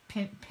these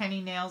penny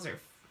nails or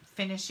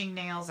finishing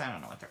nails. I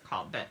don't know what they're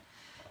called, but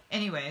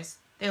anyways,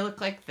 They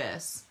look like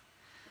this.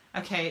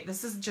 Okay,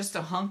 this is just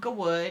a hunk of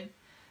wood.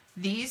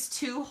 These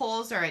two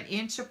holes are an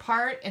inch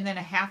apart, and then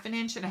a half an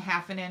inch and a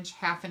half an inch,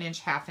 half an inch,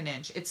 half an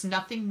inch. It's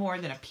nothing more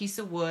than a piece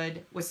of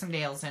wood with some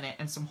nails in it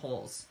and some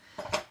holes.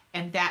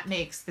 And that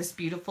makes this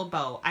beautiful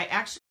bow. I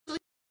actually did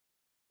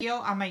a video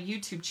on my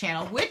YouTube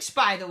channel, which,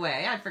 by the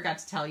way, I forgot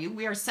to tell you,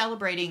 we are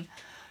celebrating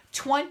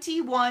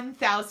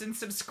 21,000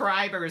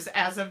 subscribers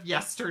as of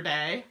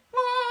yesterday.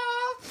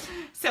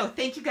 So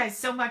thank you guys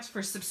so much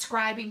for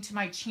subscribing to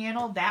my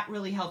channel. That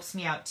really helps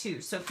me out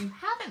too. So if you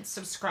haven't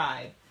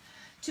subscribed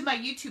to my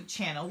YouTube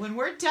channel, when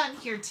we're done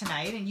here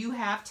tonight and you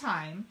have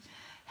time,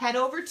 head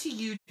over to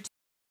YouTube,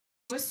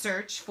 do a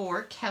search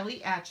for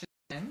Kelly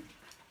Acheson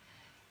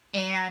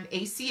and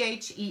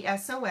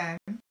Acheson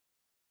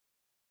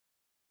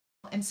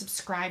and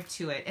subscribe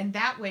to it. And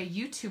that way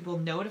YouTube will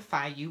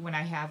notify you when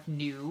I have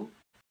new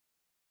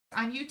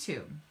on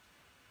YouTube.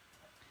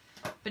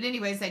 But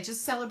anyways, I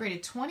just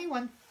celebrated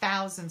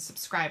 21,000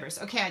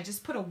 subscribers. Okay, I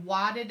just put a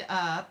wadded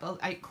up,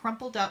 I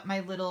crumpled up my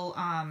little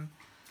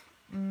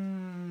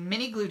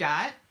mini glue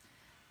dot.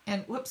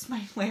 And whoops,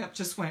 my lamp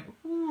just went,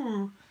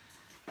 ooh.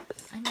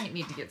 I might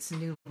need to get some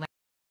new lamps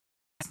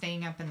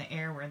staying up in the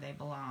air where they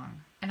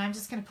belong. And I'm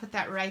just going to put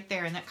that right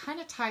there. And that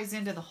kind of ties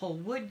into the whole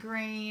wood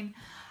grain.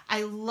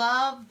 I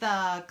love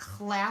the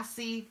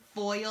classy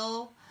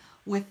foil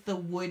with the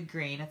wood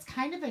grain. It's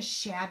kind of a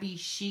shabby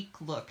chic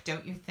look,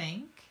 don't you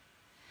think?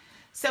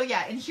 So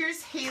yeah, and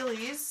here's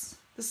Haley's.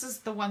 This is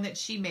the one that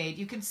she made.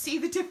 You can see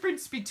the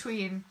difference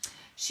between,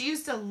 she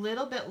used a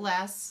little bit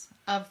less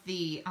of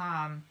the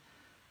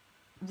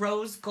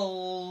rose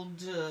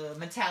gold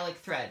metallic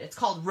thread. It's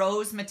called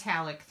rose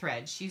metallic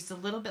thread. She used a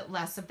little bit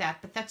less of that,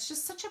 but that's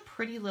just such a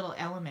pretty little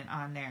element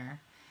on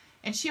there.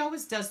 And she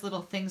always does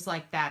little things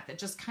like that that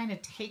just kind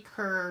of take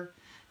her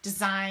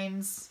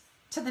designs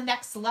to the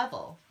next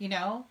level, you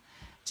know?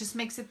 Just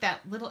makes it that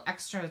little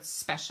extra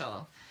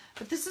special.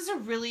 But this is a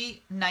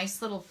really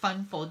nice little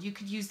fun fold. You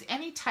could use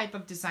any type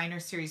of designer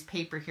series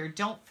paper here.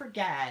 Don't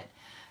forget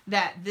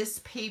that this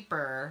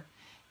paper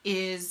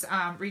is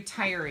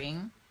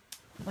retiring.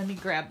 Let me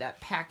grab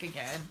that pack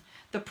again.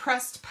 The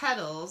Pressed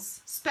Petals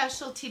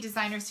Specialty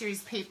Designer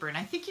Series paper. And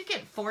I think you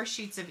get 4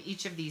 sheets of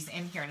each of these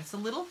in here. And it's a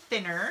little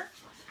thinner.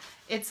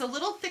 It's a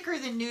little thicker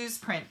than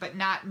newsprint, but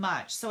not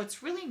much. So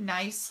it's really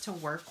nice to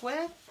work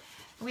with.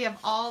 We have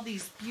all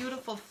these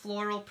beautiful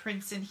floral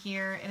prints in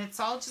here, and it's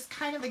all just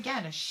kind of,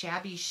 again, a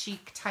shabby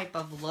chic type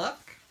of look.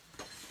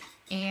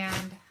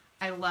 And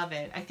I love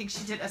it. I think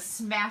she did a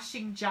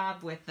smashing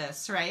job with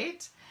this,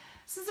 right?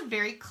 This is a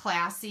very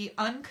classy,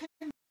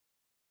 unconventional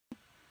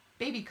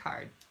baby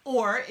card.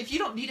 Or if you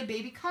don't need a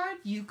baby card,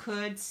 you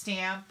could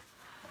stamp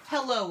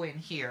hello in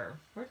here.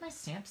 Where'd my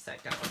stamp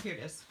set go? Oh, here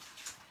it is.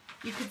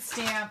 You could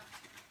stamp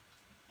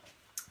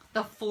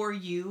the for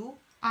you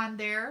on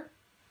there.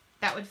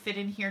 That would fit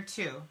in here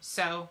too.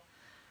 So,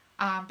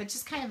 but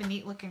just kind of a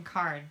neat looking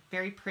card.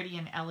 Very pretty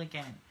and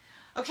elegant.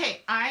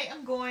 Okay, I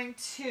am going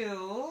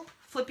to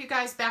flip you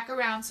guys back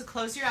around. So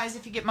close your eyes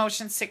if you get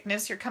motion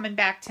sickness. You're coming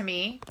back to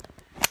me.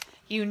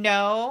 You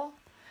know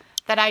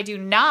that I do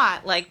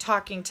not like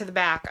talking to the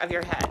back of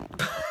your head.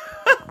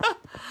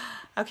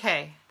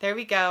 Okay, there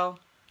we go.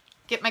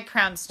 Get my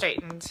crown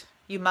straightened.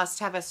 You must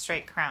have a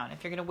straight crown.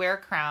 If you're going to wear a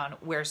crown,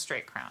 wear a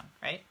straight crown,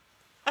 right?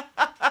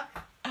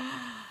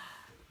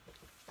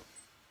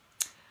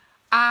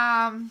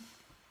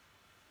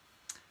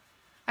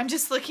 I'm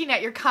just looking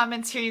at your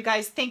comments here, you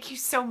guys. Thank you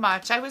so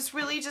much. I was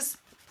really just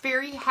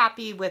very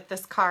happy with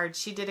this card.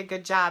 She did a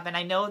good job, and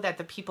I know that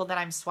the people that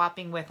I'm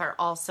swapping with are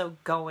also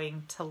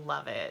going to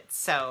love it.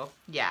 So,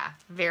 yeah,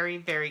 very,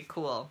 very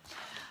cool.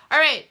 All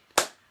right,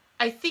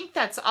 I think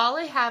that's all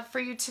I have for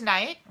you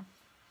tonight.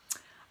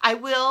 I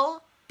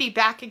will be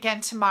back again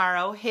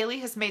tomorrow. Haley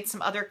has made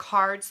some other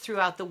cards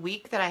throughout the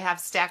week that I have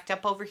stacked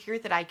up over here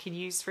that I can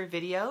use for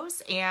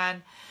videos,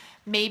 and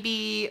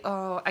maybe,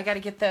 oh, I got to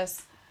get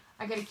this.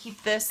 I got to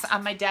keep this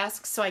on my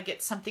desk so I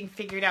get something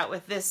figured out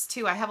with this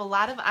too. I have a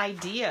lot of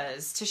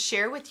ideas to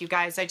share with you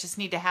guys. I just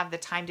need to have the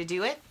time to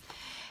do it.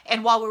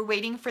 And while we're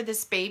waiting for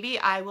this baby,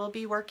 I will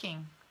be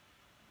working.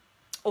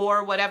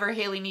 Or whatever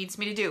Haley needs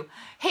me to do.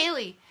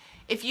 Haley,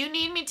 if you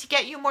need me to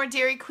get you more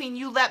Dairy Queen,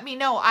 you let me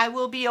know. I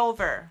will be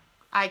over.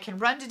 I can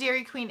run to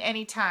Dairy Queen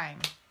anytime.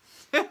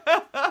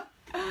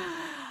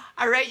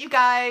 All right, you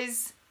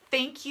guys.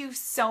 Thank you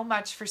so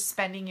much for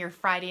spending your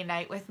Friday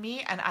night with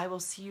me, and I will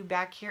see you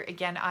back here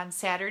again on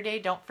Saturday.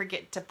 Don't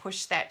forget to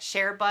push that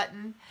share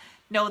button.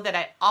 Know that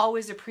I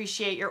always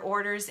appreciate your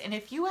orders, and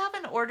if you have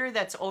an order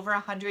that's over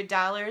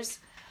 $100,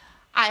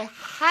 I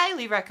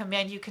highly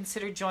recommend you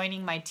consider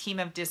joining my team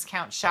of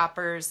discount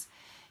shoppers.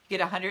 You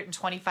get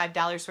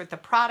 $125 worth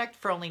of product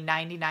for only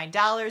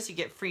 $99. You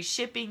get free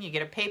shipping. You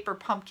get a paper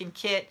pumpkin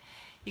kit.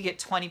 You get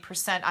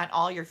 20% on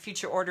all your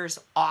future orders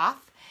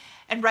off.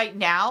 And right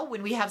now,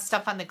 when we have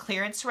stuff on the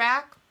clearance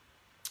rack,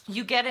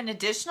 you get an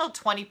additional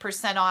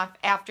 20% off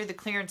after the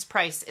clearance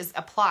price is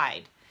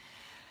applied.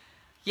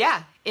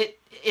 yeah,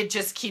 it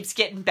just keeps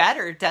getting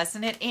better,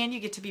 doesn't it? And you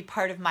get to be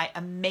part of my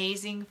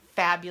amazing,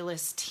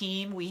 fabulous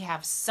team. We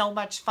have so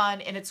much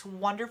fun, and it's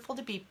wonderful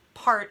to be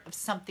part of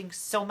something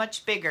so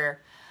much bigger,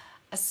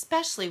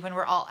 especially when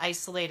we're all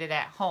isolated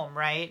at home,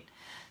 right?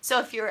 So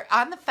if you're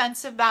on the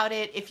fence about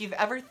it, if you've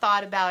ever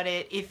thought about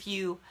it, if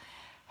you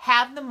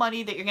have the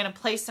money that you're going to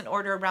place an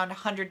order around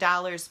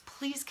 $100,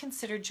 please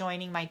consider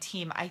joining my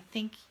team. I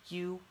think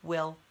you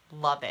will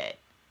love it.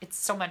 It's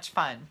so much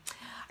fun.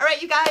 All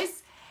right, you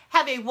guys,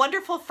 have a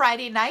wonderful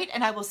Friday night,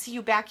 and I will see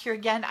you back here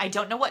again. I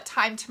don't know what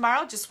time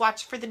tomorrow. Just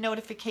watch for the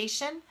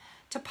notification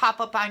to pop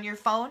up on your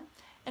phone,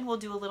 and we'll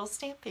do a little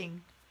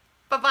stamping.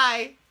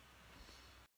 Bye-bye.